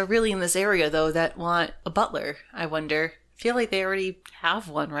millionaires are really in this area, though, that want a butler, I wonder? I feel like they already have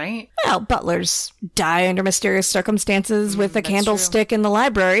one, right? Well, butlers die under mysterious circumstances with a candlestick in the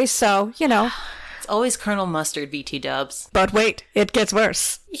library, so, you know. It's always Colonel Mustard, BT dubs. But wait, it gets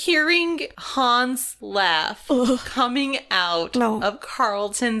worse. Hearing Hans laugh coming out of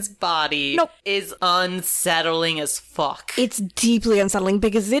Carlton's body is unsettling as fuck. It's deeply unsettling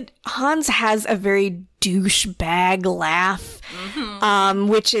because Hans has a very douchebag laugh,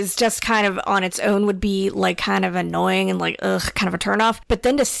 which is just kind of on its own would be like kind of annoying and like, kind of a turnoff. But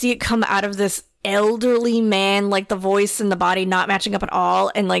then to see it come out of this elderly man, like the voice and the body not matching up at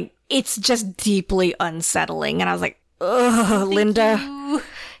all, and like, it's just deeply unsettling. And I was like, ugh, Linda. You.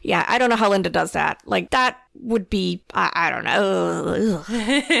 Yeah, I don't know how Linda does that. Like, that would be, I don't know.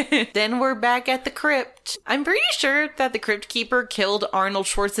 Then we're back at the crypt. I'm pretty sure that the Crypt Keeper killed Arnold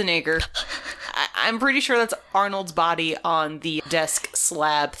Schwarzenegger. I'm pretty sure that's Arnold's body on the desk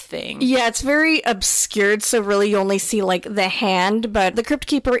slab thing. Yeah, it's very obscured, so really you only see, like, the hand, but the Crypt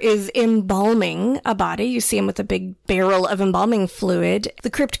Keeper is embalming a body. You see him with a big barrel of embalming fluid.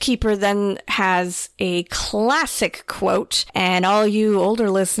 The Crypt Keeper then has a classic quote, and all you older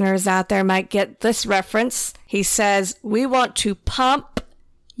listeners out there might get this reference. He says, "We want to pump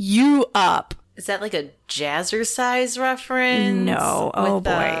you up." Is that like a Jazzercise reference? No. Oh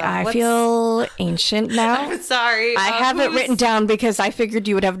boy. I feel ancient now. I'm sorry. I have it written down because I figured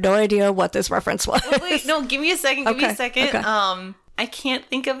you would have no idea what this reference was. Wait, no, give me a second. Give me a second. Okay. I can't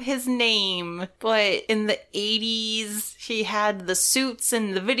think of his name, but in the 80s, he had the suits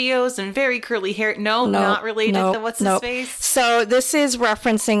and the videos and very curly hair. No, not related to what's his face. So this is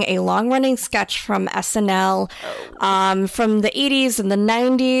referencing a long-running sketch from SNL from the 80s and the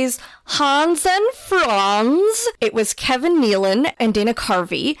 90s. Hans and Franz. It was Kevin Nealon and Dana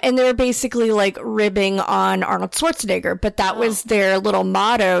Carvey, and they were basically like ribbing on Arnold Schwarzenegger, but that was their little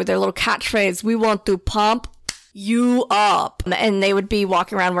motto, their little catchphrase. We want to pump you up. And they would be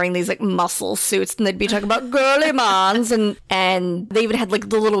walking around wearing these like muscle suits, and they'd be talking about girly mons, and they even had like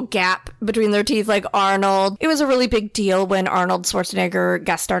the little gap between their teeth like Arnold. It was a really big deal when Arnold Schwarzenegger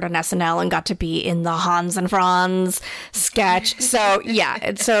guest starred on SNL and got to be in the Hans and Franz sketch. So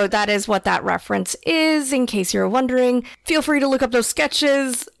yeah, so that is what that reference is, in case you're wondering. Feel free to look up those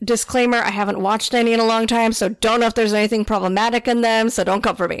sketches. Disclaimer, I haven't watched any in a long time, so don't know if there's anything problematic in them, so don't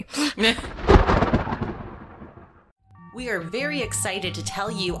come for me. We are very excited to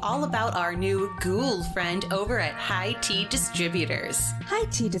tell you all about our new ghoul friend over at High Tea Distributors. High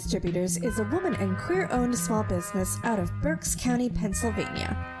Tea Distributors is a woman and queer-owned small business out of Berks County,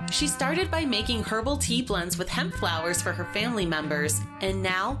 Pennsylvania. She started by making herbal tea blends with hemp flowers for her family members, and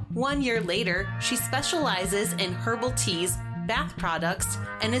now, 1 year later, she specializes in herbal teas, bath products,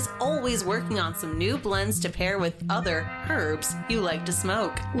 and is always working on some new blends to pair with other herbs you like to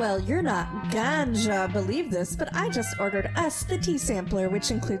smoke. Well, you're not ganja, believe this, but I just ordered us the tea sampler,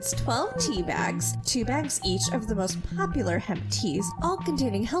 which includes 12 tea bags, 2 bags each of the most popular hemp teas, all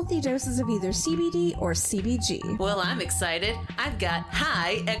containing healthy doses of either CBD or CBG. Well, I'm excited. I've got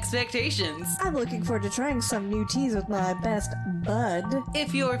high expectations. I'm looking forward to trying some new teas with my best bud.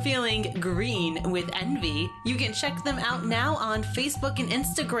 If you're feeling green with envy, you can check them out now on Facebook and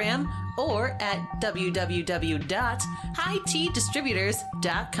Instagram, or at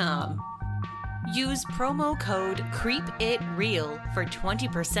www.highteadistributors.com. Use promo code CreepItReal for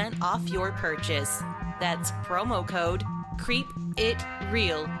 20% off your purchase. That's promo code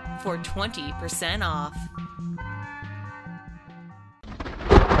CreepItReal for 20% off.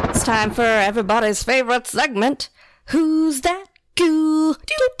 It's time for everybody's favorite segment. Who's that ghoul?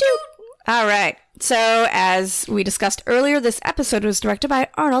 All right. So, as we discussed earlier, this episode was directed by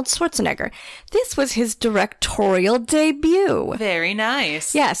Arnold Schwarzenegger. This was his directorial debut. Very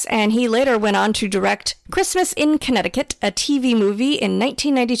nice. Yes, and he later went on to direct Christmas in Connecticut, a TV movie in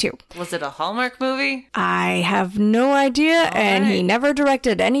 1992. Was it a Hallmark movie? I have no idea, and he never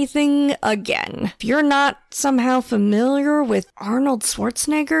directed anything again. If you're not somehow familiar with Arnold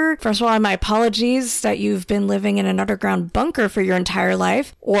Schwarzenegger, first of all, my apologies that you've been living in an underground bunker for your entire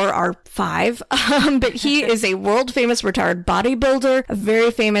life, or are 5. But he is a world-famous retired bodybuilder, a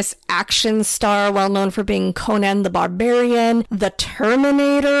very famous action star, well known for being Conan the Barbarian, the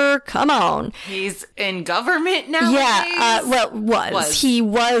Terminator. Come on. He's in government now. Yeah, He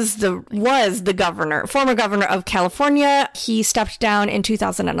was the governor, former governor of California. He stepped down in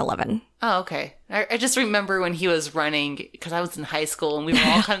 2011. Oh, okay. I just remember when he was running, because I was in high school, and we were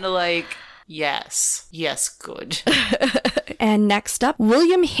all kind of like, yes, good. And next up,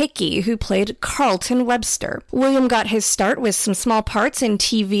 William Hickey, who played Carlton Webster. William got his start with some small parts in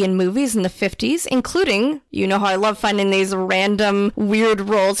TV and movies in the 50s, including, you know how I love finding these random, weird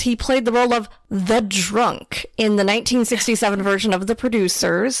roles. He played the role of the Drunk in the 1967 version of The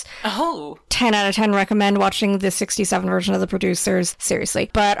Producers. Oh. 10 out of 10 recommend watching the 67 version of The Producers.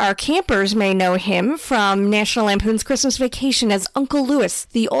 Seriously. But our campers may know him from National Lampoon's Christmas Vacation as Uncle Lewis,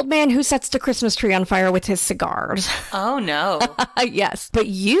 the old man who sets the Christmas tree on fire with his cigars. Oh, no. Yes. But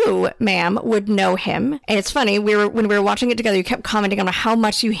you, ma'am, would know him. And it's funny, when we were watching it together, you kept commenting on how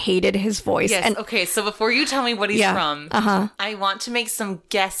much you hated his voice. Yes, and okay, so before you tell me what he's from, I want to make some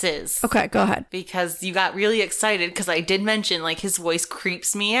guesses. Okay, go ahead. Because you got really excited, because I did mention, like, his voice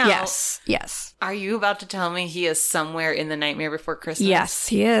creeps me out. Yes. Are you about to tell me he is somewhere in The Nightmare Before Christmas? Yes,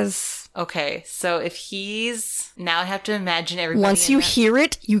 he is. Okay, so if he's... Now I have to imagine everybody... Once you hear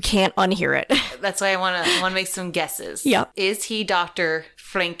it, you can't unhear it. That's why I want to make some guesses. Yeah. Is he Dr.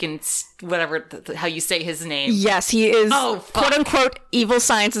 whatever, how you say his name? Yes, he is, fuck. quote unquote, evil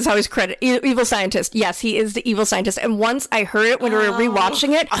science is how he's credited. Evil scientist. Yes, he is the evil scientist. And once I heard it when we were rewatching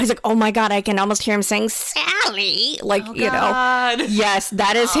it, I was like, oh my God, I can almost hear him saying, Sally. Like, you know. Yes,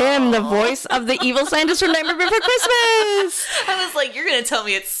 that is him, the voice of the evil scientist from Nightmare Before Christmas. I was like, you're going to tell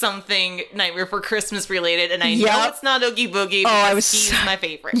me it's something Nightmare Before Christmas related, and I know it's not Oogie Boogie because he's my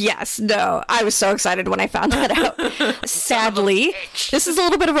favorite. Yes, no. I was so excited when I found that out. Sadly, this is a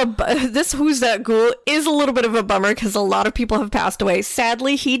little bit of a... This Who's That Ghoul is a little bit of a bummer because a lot of people have passed away.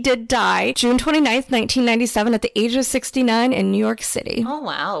 Sadly, he did die June 29th, 1997 at the age of 69 in New York City. Oh,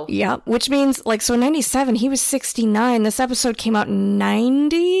 wow. Yeah, which means, like, so in 97, he was 69. This episode came out in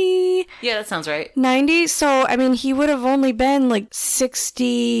 90? Yeah, that sounds right. 90? So, I mean, he would have only been, like,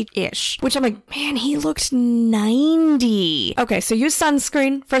 60-ish. Which I'm like, man, he looked 90. Okay, so use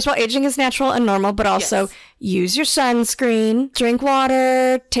sunscreen. First of all, aging is natural and normal, but also... Yes. Use your sunscreen, drink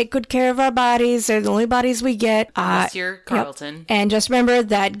water, take good care of our bodies. They're the only bodies we get. Unless you're Carlton. Yep. And just remember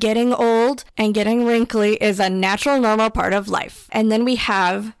that getting old and getting wrinkly is a natural, normal part of life. And then we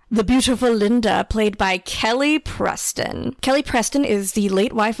have the beautiful Linda, played by Kelly Preston. Kelly Preston is the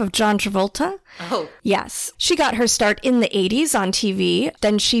late wife of John Travolta. Oh. Yes. She got her start in the 80s on TV.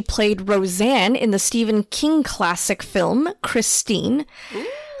 Then she played Roseanne in the Stephen King classic film, Christine.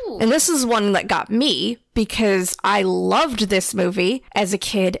 Ooh. And this is one that got me because I loved this movie as a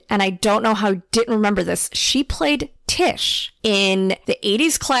kid, and I don't know how I didn't remember this. She played Tish in the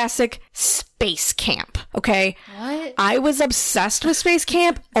 80s classic Space Camp, okay? What? I was obsessed with Space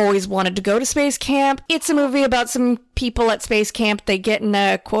Camp, always wanted to go to Space Camp. It's a movie about some people at Space Camp. They get in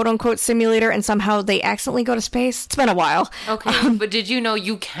a quote-unquote simulator, and somehow they accidentally go to space. It's been a while. Okay, but did you know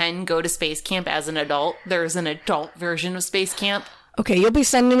you can go to Space Camp as an adult? There's an adult version of Space Camp. Okay, you'll be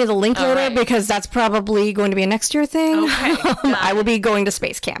sending me the link later because that's probably going to be a next year thing. Okay. I will be going to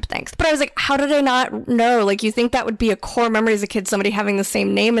Space Camp, thanks. But I was like, how did I not know? Like, you think that would be a core memory as a kid, somebody having the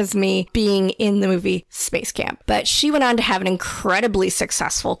same name as me being in the movie Space Camp. But she went on to have an incredibly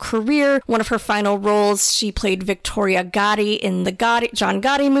successful career. One of her final roles, she played Victoria Gotti in the John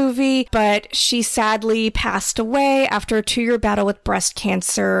Gotti movie, but she sadly passed away after a 2-year battle with breast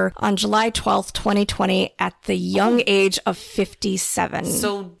cancer on July 12th, 2020 at the young age of 57.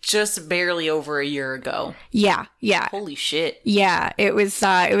 So just barely over a year ago. Yeah. Holy shit. Yeah, it was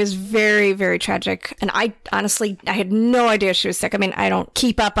very, very tragic. And I honestly had no idea she was sick. I mean, I don't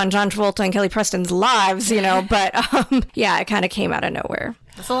keep up on John Travolta and Kelly Preston's lives, you know, but yeah, it kind of came out of nowhere.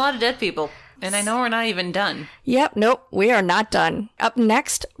 That's a lot of dead people. And I know we're not even done. Yep, nope, we are not done. Up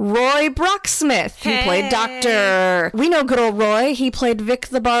next, Roy Brocksmith, who played Doctor. We know good old Roy. He played Vic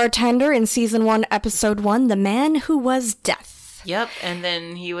the bartender in Season 1, Episode 1, The Man Who Was Death. Yep, and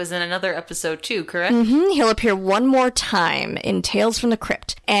then he was in another episode too, correct? Mm-hmm. He'll appear one more time in Tales from the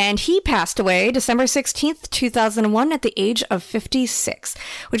Crypt. And he passed away December 16th, 2001 at the age of 56,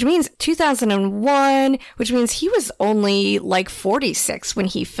 which means 2001, which means he was only like 46 when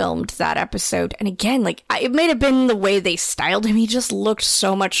he filmed that episode. And again, like, it may have been the way they styled him. He just looked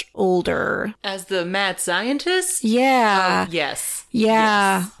so much older. As the mad scientist? Yeah. Yes.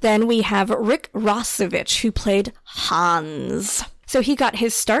 Yeah. Yes. Then we have Rick Rossovich, who played Hans. So he got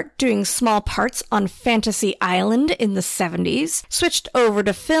his start doing small parts on Fantasy Island in the 70s, switched over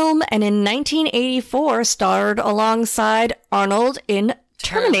to film, and in 1984 starred alongside Arnold in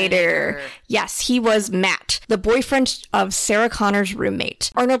Terminator. Yes, he was Matt, the boyfriend of Sarah Connor's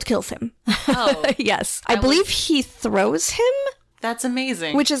roommate. Arnold kills him. Oh. Yes. I believe he throws him? That's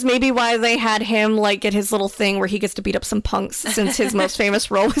amazing. Which is maybe why they had him, like, get his little thing where he gets to beat up some punks, since his most famous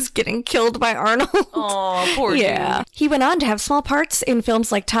role was getting killed by Arnold. Oh, poor dude. He went on to have small parts in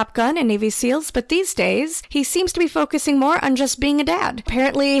films like Top Gun and Navy SEALs, but these days, he seems to be focusing more on just being a dad.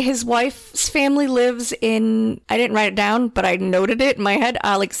 Apparently, his wife's family lives in, I didn't write it down, but I noted it in my head,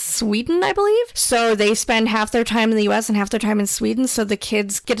 like Sweden, I believe. So they spend half their time in the US and half their time in Sweden, so the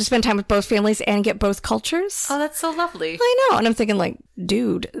kids get to spend time with both families and get both cultures. Oh, that's so lovely. I know, and I'm thinking, like,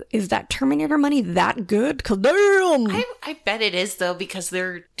 dude, is that Terminator money that good? 'Cause damn! I bet it is, though, because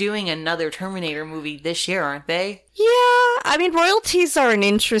they're doing another Terminator movie this year, aren't they? Yeah, I mean, royalties are an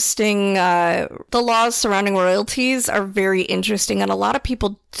interesting, the laws surrounding royalties are very interesting, and a lot of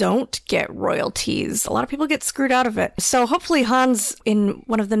people don't get royalties. A lot of people get screwed out of it. So hopefully Hans, in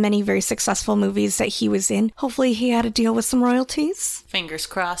one of the many very successful movies that he was in, hopefully he had to deal with some royalties. Fingers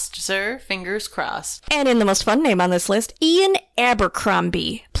crossed, sir. Fingers crossed. And in the most fun name on this list, Ian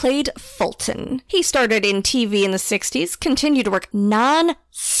Abercrombie played Fulton. He started in TV in the 60s, continued to work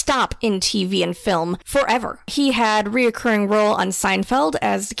non-stop in TV and film forever. He had reoccurring role on Seinfeld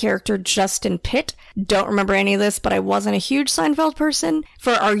as the character Justin Pitt. Don't remember any of this, but I wasn't a huge Seinfeld person.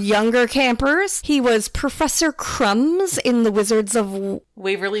 For our younger campers, he was Professor Crumbs in The Wizards of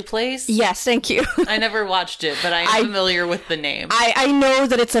Waverly Place? Yes, thank you. I never watched it, but I'm familiar with the name. I know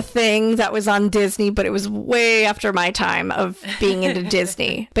that it's a thing that was on Disney, but it was way after my time of being into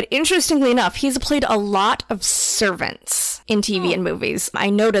Disney. But interestingly enough, he's played a lot of servants in TV and movies. I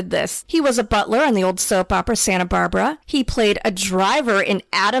noted this. He was a butler on the old soap opera Santa Barbara. He played a driver in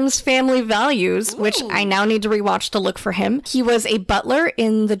Addams Family Values, which I now need to rewatch to look for him. He was a butler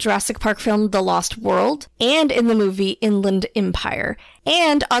in the Jurassic Park film The Lost World and in the movie Inland Empire.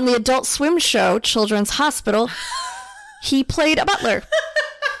 And on the Adult Swim show Children's Hospital, he played a butler.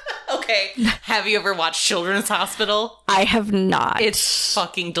 Okay. Have you ever watched Children's Hospital? I have not. It's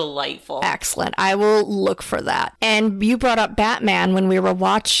fucking delightful. Excellent. I will look for that. And you brought up Batman when we were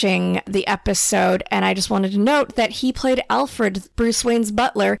watching the episode, and I just wanted to note that he played Alfred, Bruce Wayne's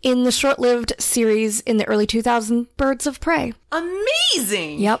butler, in the short-lived series in the early 2000s, Birds of Prey.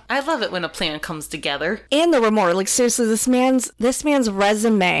 Amazing. Yep. I love it when a plan comes together. And there were more. Like, seriously, this man's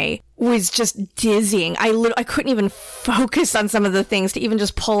resume was just dizzying. I couldn't even focus on some of the things to even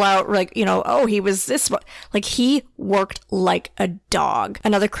just pull out, like, you know, oh, he was this one. Like, he worked like a dog.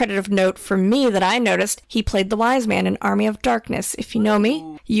 Another credit of note for me that I noticed, he played the wise man in Army of Darkness. If you know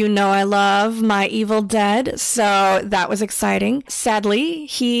me, you know I love my Evil Dead, so that was exciting. Sadly,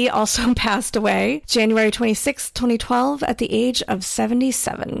 he also passed away January 26, 2012, at the age of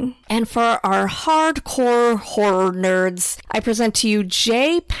 77. And for our hardcore horror nerds, I present to you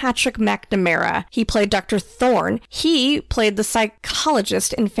J. Patrick McNamara. He played Dr. Thorne. He played the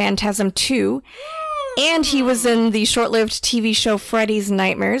psychologist in Phantasm 2. And he was in the short-lived TV show Freddy's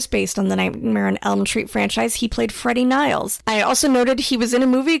Nightmares, based on the Nightmare on Elm Street franchise. He played Freddy Niles. I also noted he was in a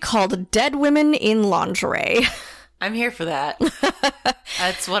movie called Dead Women in Lingerie. I'm here for that.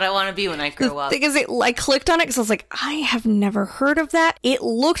 That's what I want to be when I grow up. The thing is, I clicked on it because I was like, I have never heard of that. It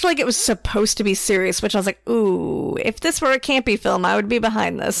looked like it was supposed to be serious, which I was like, ooh, if this were a campy film, I would be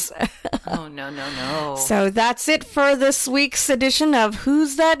behind this. Oh, no. So that's it for this week's edition of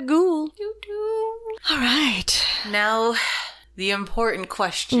Who's That Ghoul? All right. Now, the important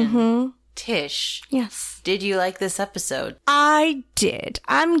question. Tish. Yes. Did you like this episode? I did.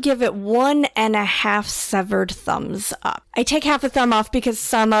 I'm give it 1.5 severed thumbs up. I take half a thumb off because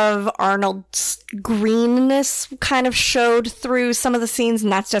some of Arnold's greenness kind of showed through some of the scenes,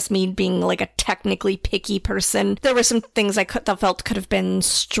 and that's just me being like a technically picky person. There were some things I felt could have been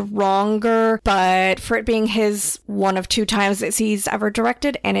stronger, but for it being his one of 2 times that he's ever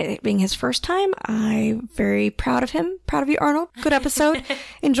directed, and it being his first time, I'm very proud of him. Proud of you, Arnold. Good episode.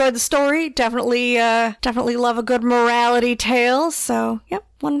 Enjoyed the story. Definitely love a good morality tale. So, yep,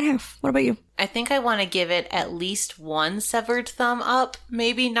 1.5. What about you? I think I want to give it at least 1 severed thumb up.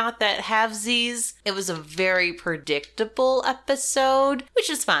 Maybe not that halvesies. It was a very predictable episode, which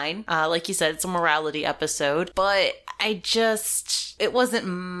is fine. Like you said, it's a morality episode, but it wasn't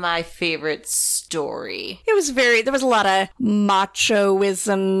my favorite story. There was a lot of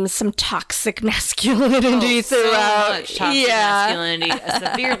machoism, some toxic masculinity throughout. So much toxic masculinity, a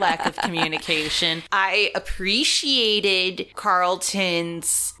severe lack of communication. I appreciated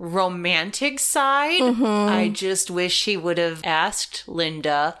Carlton's romantic romantic side. I just wish he would have asked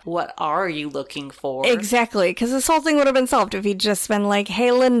Linda, what are you looking for? Exactly, because this whole thing would have been solved if he'd just been like,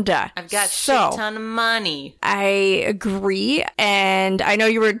 hey, Linda. I've got a shit ton of money. I agree, and I know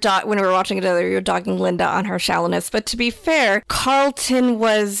you were, when we were watching it together, you were dogging Linda on her shallowness, but to be fair, Carlton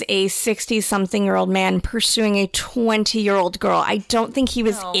was a 60-something-year-old man pursuing a 20-year-old girl. I don't think he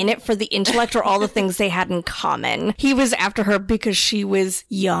was in it for the intellect or all the things they had in common. He was after her because she was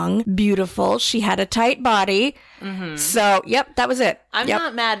young, beautiful, she had a tight body. So, yep, that was it. I'm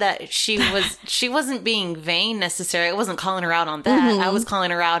not mad that she wasn't being vain necessarily. I wasn't calling her out on that. I was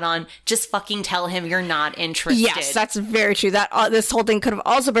calling her out on just fucking tell him you're not interested. Yes, that's very true. That this whole thing could have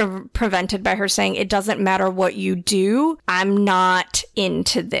also been prevented by her saying, it doesn't matter what you do, I'm not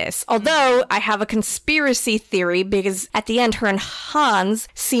into this. Although I have a conspiracy theory because at the end, her and Hans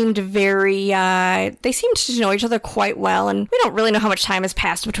seemed very, they seemed to know each other quite well. And we don't really know how much time has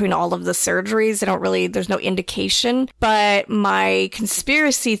passed between all of the surgeries. There's no indication. But my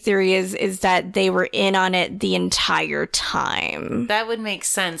conspiracy theory is that they were in on it the entire time. That would make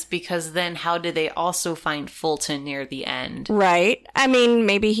sense because then how did they also find Fulton near the end? Right. I mean,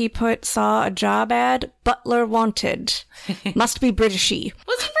 maybe he saw a job ad, butler wanted. Must be Britishy.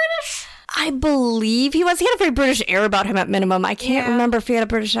 Was he British? I believe he was. He had a very British air about him at minimum. I can't remember if he had a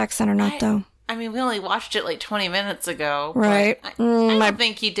British accent or not, though. I mean, we only watched it like 20 minutes ago. Right. I don't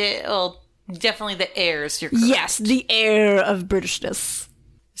think he did. Well, definitely the airs. You're correct. Yes, the air of Britishness.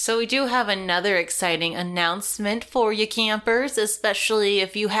 So we do have another exciting announcement for you campers, especially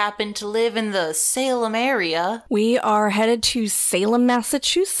if you happen to live in the Salem area. We are headed to Salem,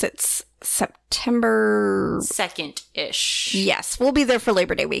 Massachusetts, September 2nd-ish. Yes, we'll be there for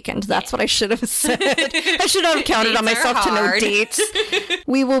Labor Day weekend. That's what I should have said. I should have counted on myself to know dates.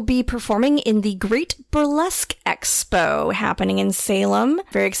 We will be performing in the Great Burlesque Expo happening in Salem.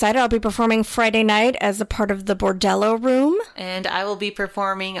 Very excited. I'll be performing Friday night as a part of the Bordello Room. And I will be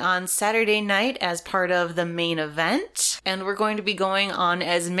performing on Saturday night as part of the main event. And we're going to be going on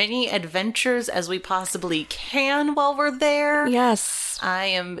as many adventures as we possibly can while we're there. Yes. I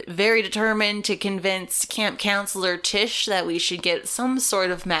am very determined to convince camp counselor Tish that we should get some sort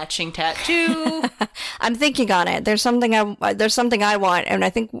of matching tattoo. I'm thinking on it. There's something I want, and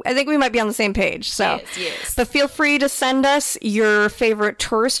I think we might be on the same page. So, yes. But feel free to send us your favorite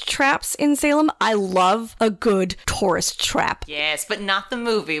tourist traps in Salem. I love a good tourist trap. Yes, but not the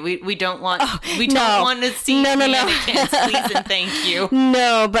movie. We don't want don't want to see mannequins, please and thank you.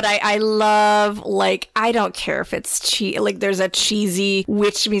 No, but I love, like, I don't care if it's there's a cheesy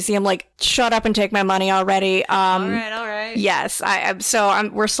witch museum. Like, shut up and take my money already. All right. Yes,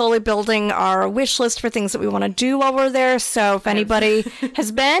 we're slowly building our wish list for things that we want to do while we're there. So if anybody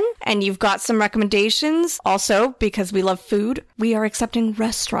has been and you've got some recommendations, also because we love food, we are accepting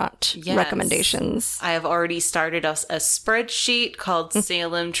restaurant recommendations. I have already started us a spreadsheet called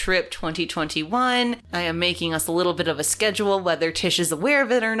Salem Trip 2021. I am making us a little bit of a schedule, whether Tish is aware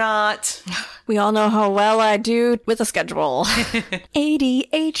of it or not. We all know how well I do with a schedule.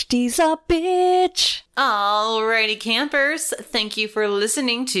 ADHD's a bitch. Alrighty, campers. Thank you for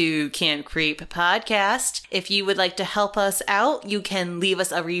listening to Camp Creep Podcast. If you would like to help us out, you can leave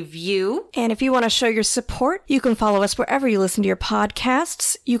us a review. And if you want to show your support, you can follow us wherever you listen to your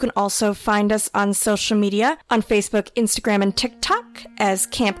podcasts. You can also find us on social media, on Facebook, Instagram, and TikTok as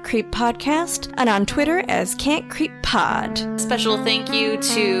Camp Creep Podcast, and on Twitter as Camp Creep Pod. Special thank you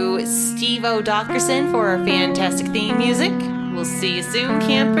to Steve O'Dockerson for our fantastic theme music. We'll see you soon,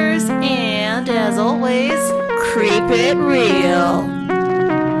 campers, and as always, creep it real.